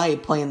Hawaii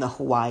play in the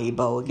Hawaii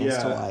Bowl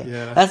against Hawaii.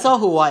 Yeah. That's all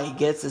Hawaii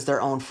gets is their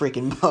own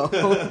freaking bowl.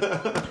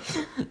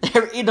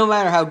 No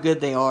matter how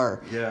good they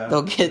are,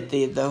 they'll get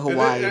the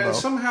Hawaii Bowl.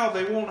 Somehow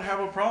they won't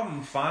have a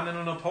problem finding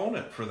an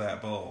opponent for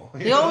that bowl.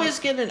 They always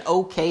get an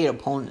okay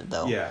opponent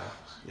though. Yeah.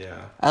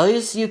 At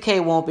least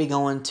UK won't be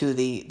going to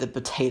the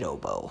Potato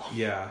Bowl.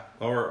 Yeah,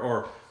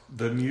 or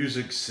the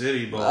Music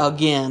City Bowl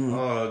again.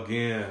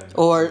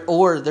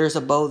 Or there's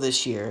a bowl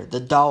this year, the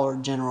Dollar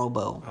General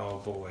Bowl. Oh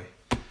boy.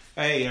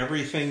 Hey,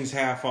 everything's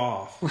half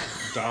off.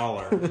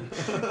 Dollar.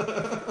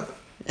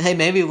 Hey,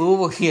 maybe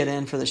Louisville can get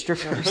in for the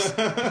strippers.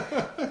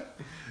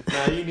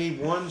 Now you need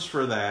ones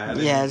for that.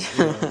 Yeah.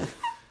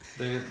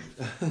 The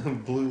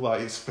blue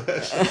light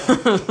special.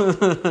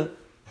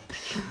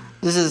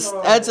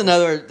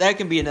 That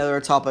can be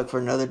another topic for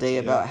another day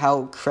about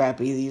how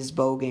crappy these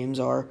bowl games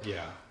are.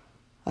 Yeah.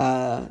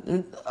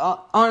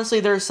 Honestly,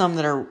 there's some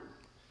that are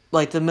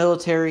like the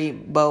military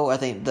bowl. I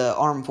think the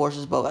Armed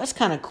Forces bowl. That's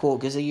kind of cool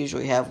because they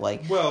usually have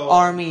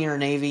Army or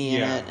Navy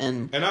in it,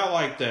 and I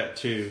like that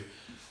too.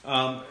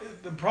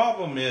 The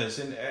problem is,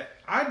 and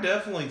I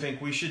definitely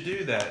think we should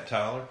do that,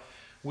 Tyler.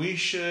 We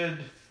should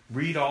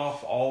read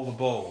off all the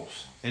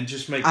bowls and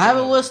just make. I have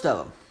a list of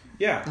them.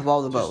 Yeah, of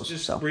all the bowls.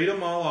 Just read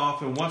them all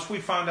off, and once we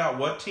find out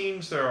what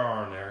teams there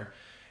are in there,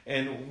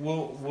 and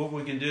what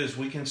we can do is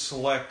we can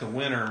select the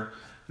winner.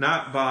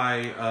 Not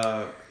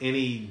by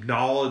any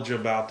knowledge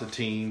about the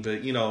team,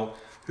 but,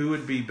 who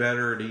would be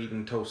better at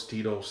eating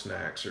Tostito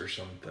snacks or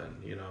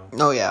something,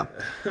 Oh, yeah.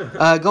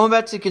 Going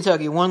back to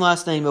Kentucky, one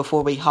last thing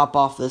before we hop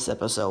off this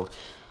episode.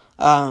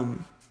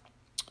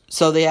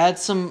 So they had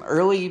some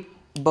early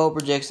bowl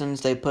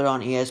projections they put on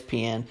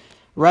ESPN.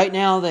 Right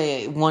now,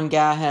 one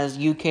guy has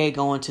UK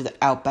going to the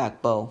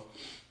Outback Bowl.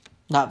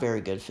 Not very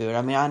good food.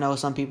 I mean, I know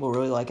some people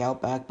really like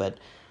Outback, but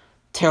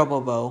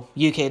terrible bowl.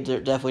 UK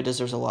definitely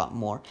deserves a lot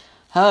more.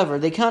 However,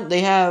 they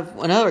have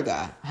another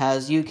guy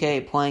has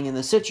UK playing in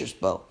the Citrus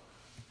Bowl.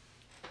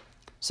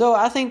 So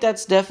I think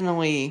that's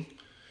definitely.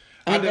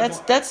 I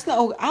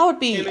would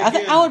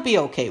be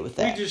okay with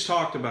that. We just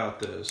talked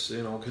about this.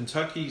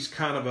 Kentucky's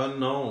kind of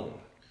unknown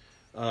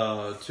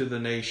to the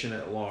nation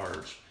at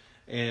large,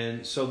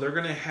 and so they're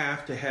going to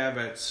have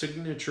that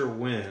signature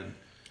win,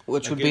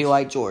 which would be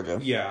like Georgia.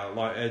 Yeah,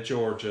 like at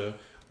Georgia.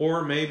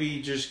 Or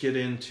maybe just get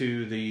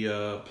into the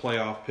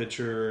playoff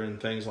picture and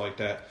things like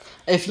that.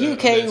 If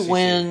UK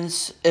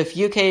wins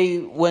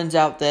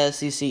out the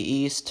SEC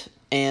East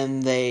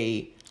and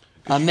they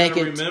make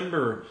it,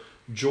 remember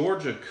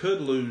Georgia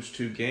could lose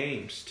 2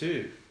 games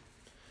too.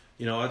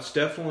 It's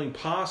definitely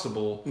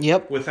possible.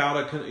 Yep.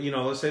 Without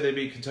let's say they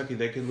beat Kentucky,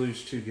 they could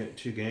lose 2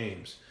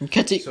 games.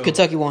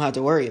 Kentucky won't have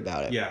to worry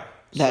about it. Yeah.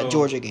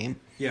 Georgia game.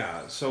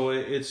 Yeah. So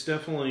it's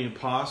definitely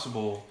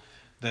possible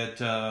that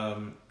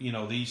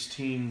these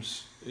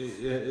teams,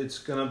 it's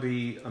going to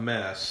be a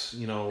mess.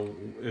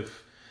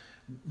 If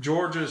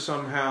Georgia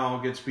somehow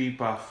gets beat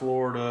by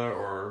Florida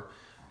or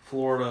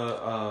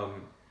Florida,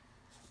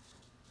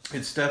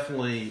 it's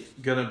definitely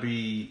going to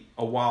be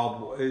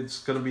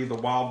it's going to be the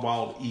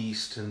wild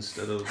East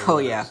instead of the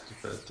West. Yeah.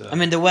 But, I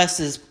mean, the West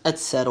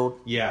it's settled.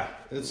 Yeah.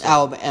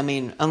 Alabama. I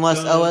mean, unless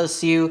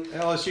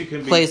LSU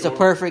can plays the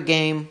perfect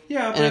game in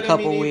a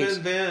couple weeks.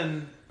 Even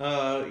then,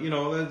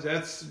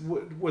 that's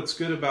what's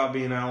good about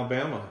being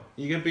Alabama.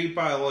 You get beat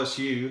by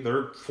LSU;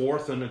 they're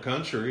 4th in the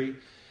country,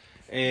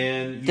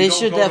 and they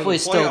should definitely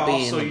still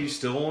be. So you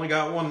still only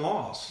got 1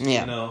 loss.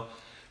 Yeah.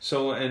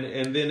 So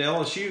and then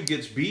LSU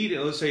gets beat.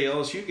 Let's say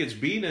LSU gets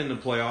beat in the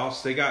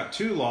playoffs. They got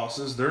 2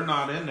 losses. They're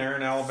not in there,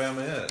 and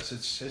Alabama is.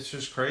 It's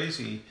just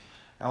crazy.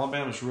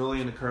 Alabama's really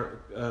in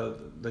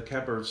the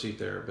catbird seat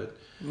there, but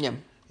yeah,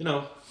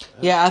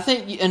 Yeah, I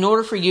think in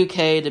order for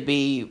UK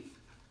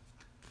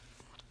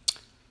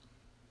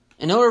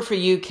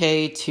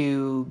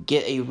to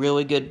get a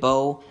really good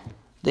bowl,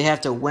 they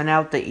have to win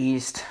out the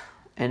East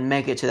and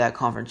make it to that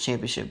conference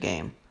championship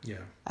game. Yeah.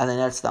 I think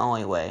that's the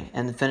only way.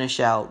 And finish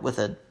out with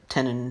a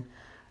 10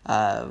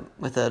 and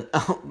with a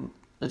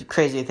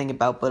crazy to think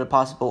about, but a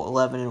possible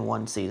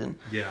 11-1 season.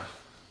 Yeah.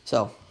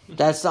 So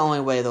that's the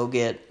only way they'll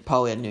get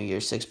probably a New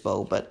Year's Six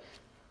bowl. But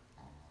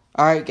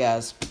all right,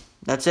 guys,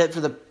 that's it for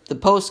the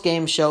post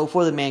game show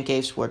for the Man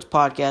Cave Sports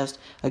Podcast.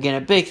 Again,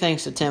 a big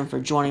thanks to Tim for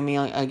joining me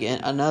on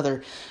again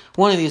another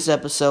one of these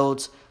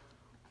episodes.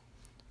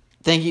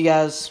 Thank you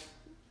guys.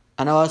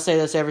 I know I say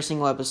this every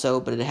single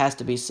episode, but it has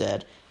to be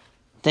said.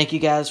 Thank you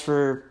guys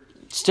for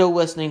still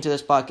listening to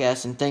this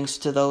podcast, and thanks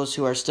to those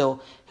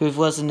who've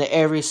listened to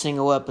every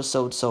single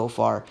episode so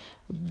far.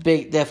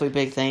 Definitely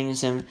big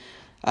things, and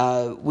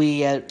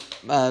we at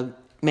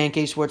Man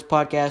Cave Sports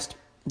Podcast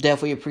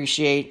definitely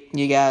appreciate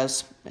you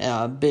guys.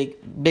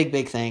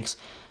 Big thanks.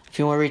 If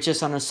you want to reach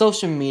us on the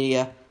social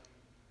media,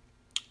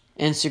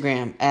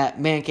 Instagram at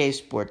Man Cave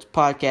Sports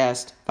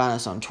Podcast. Find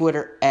us on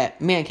Twitter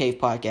at Man Cave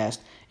Podcast.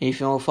 And if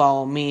you want to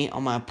follow me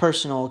on my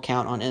personal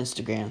account on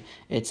Instagram,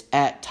 it's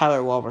at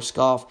Tyler Walbers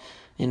Golf.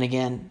 And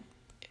again,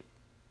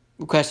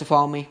 request to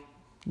follow me.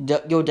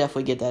 You'll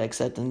definitely get that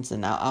acceptance,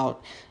 and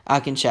I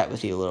can chat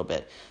with you a little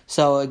bit.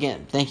 So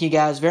again, thank you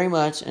guys very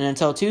much, and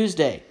until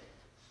Tuesday,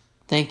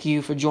 thank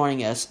you for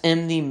joining us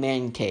in the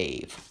Man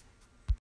Cave.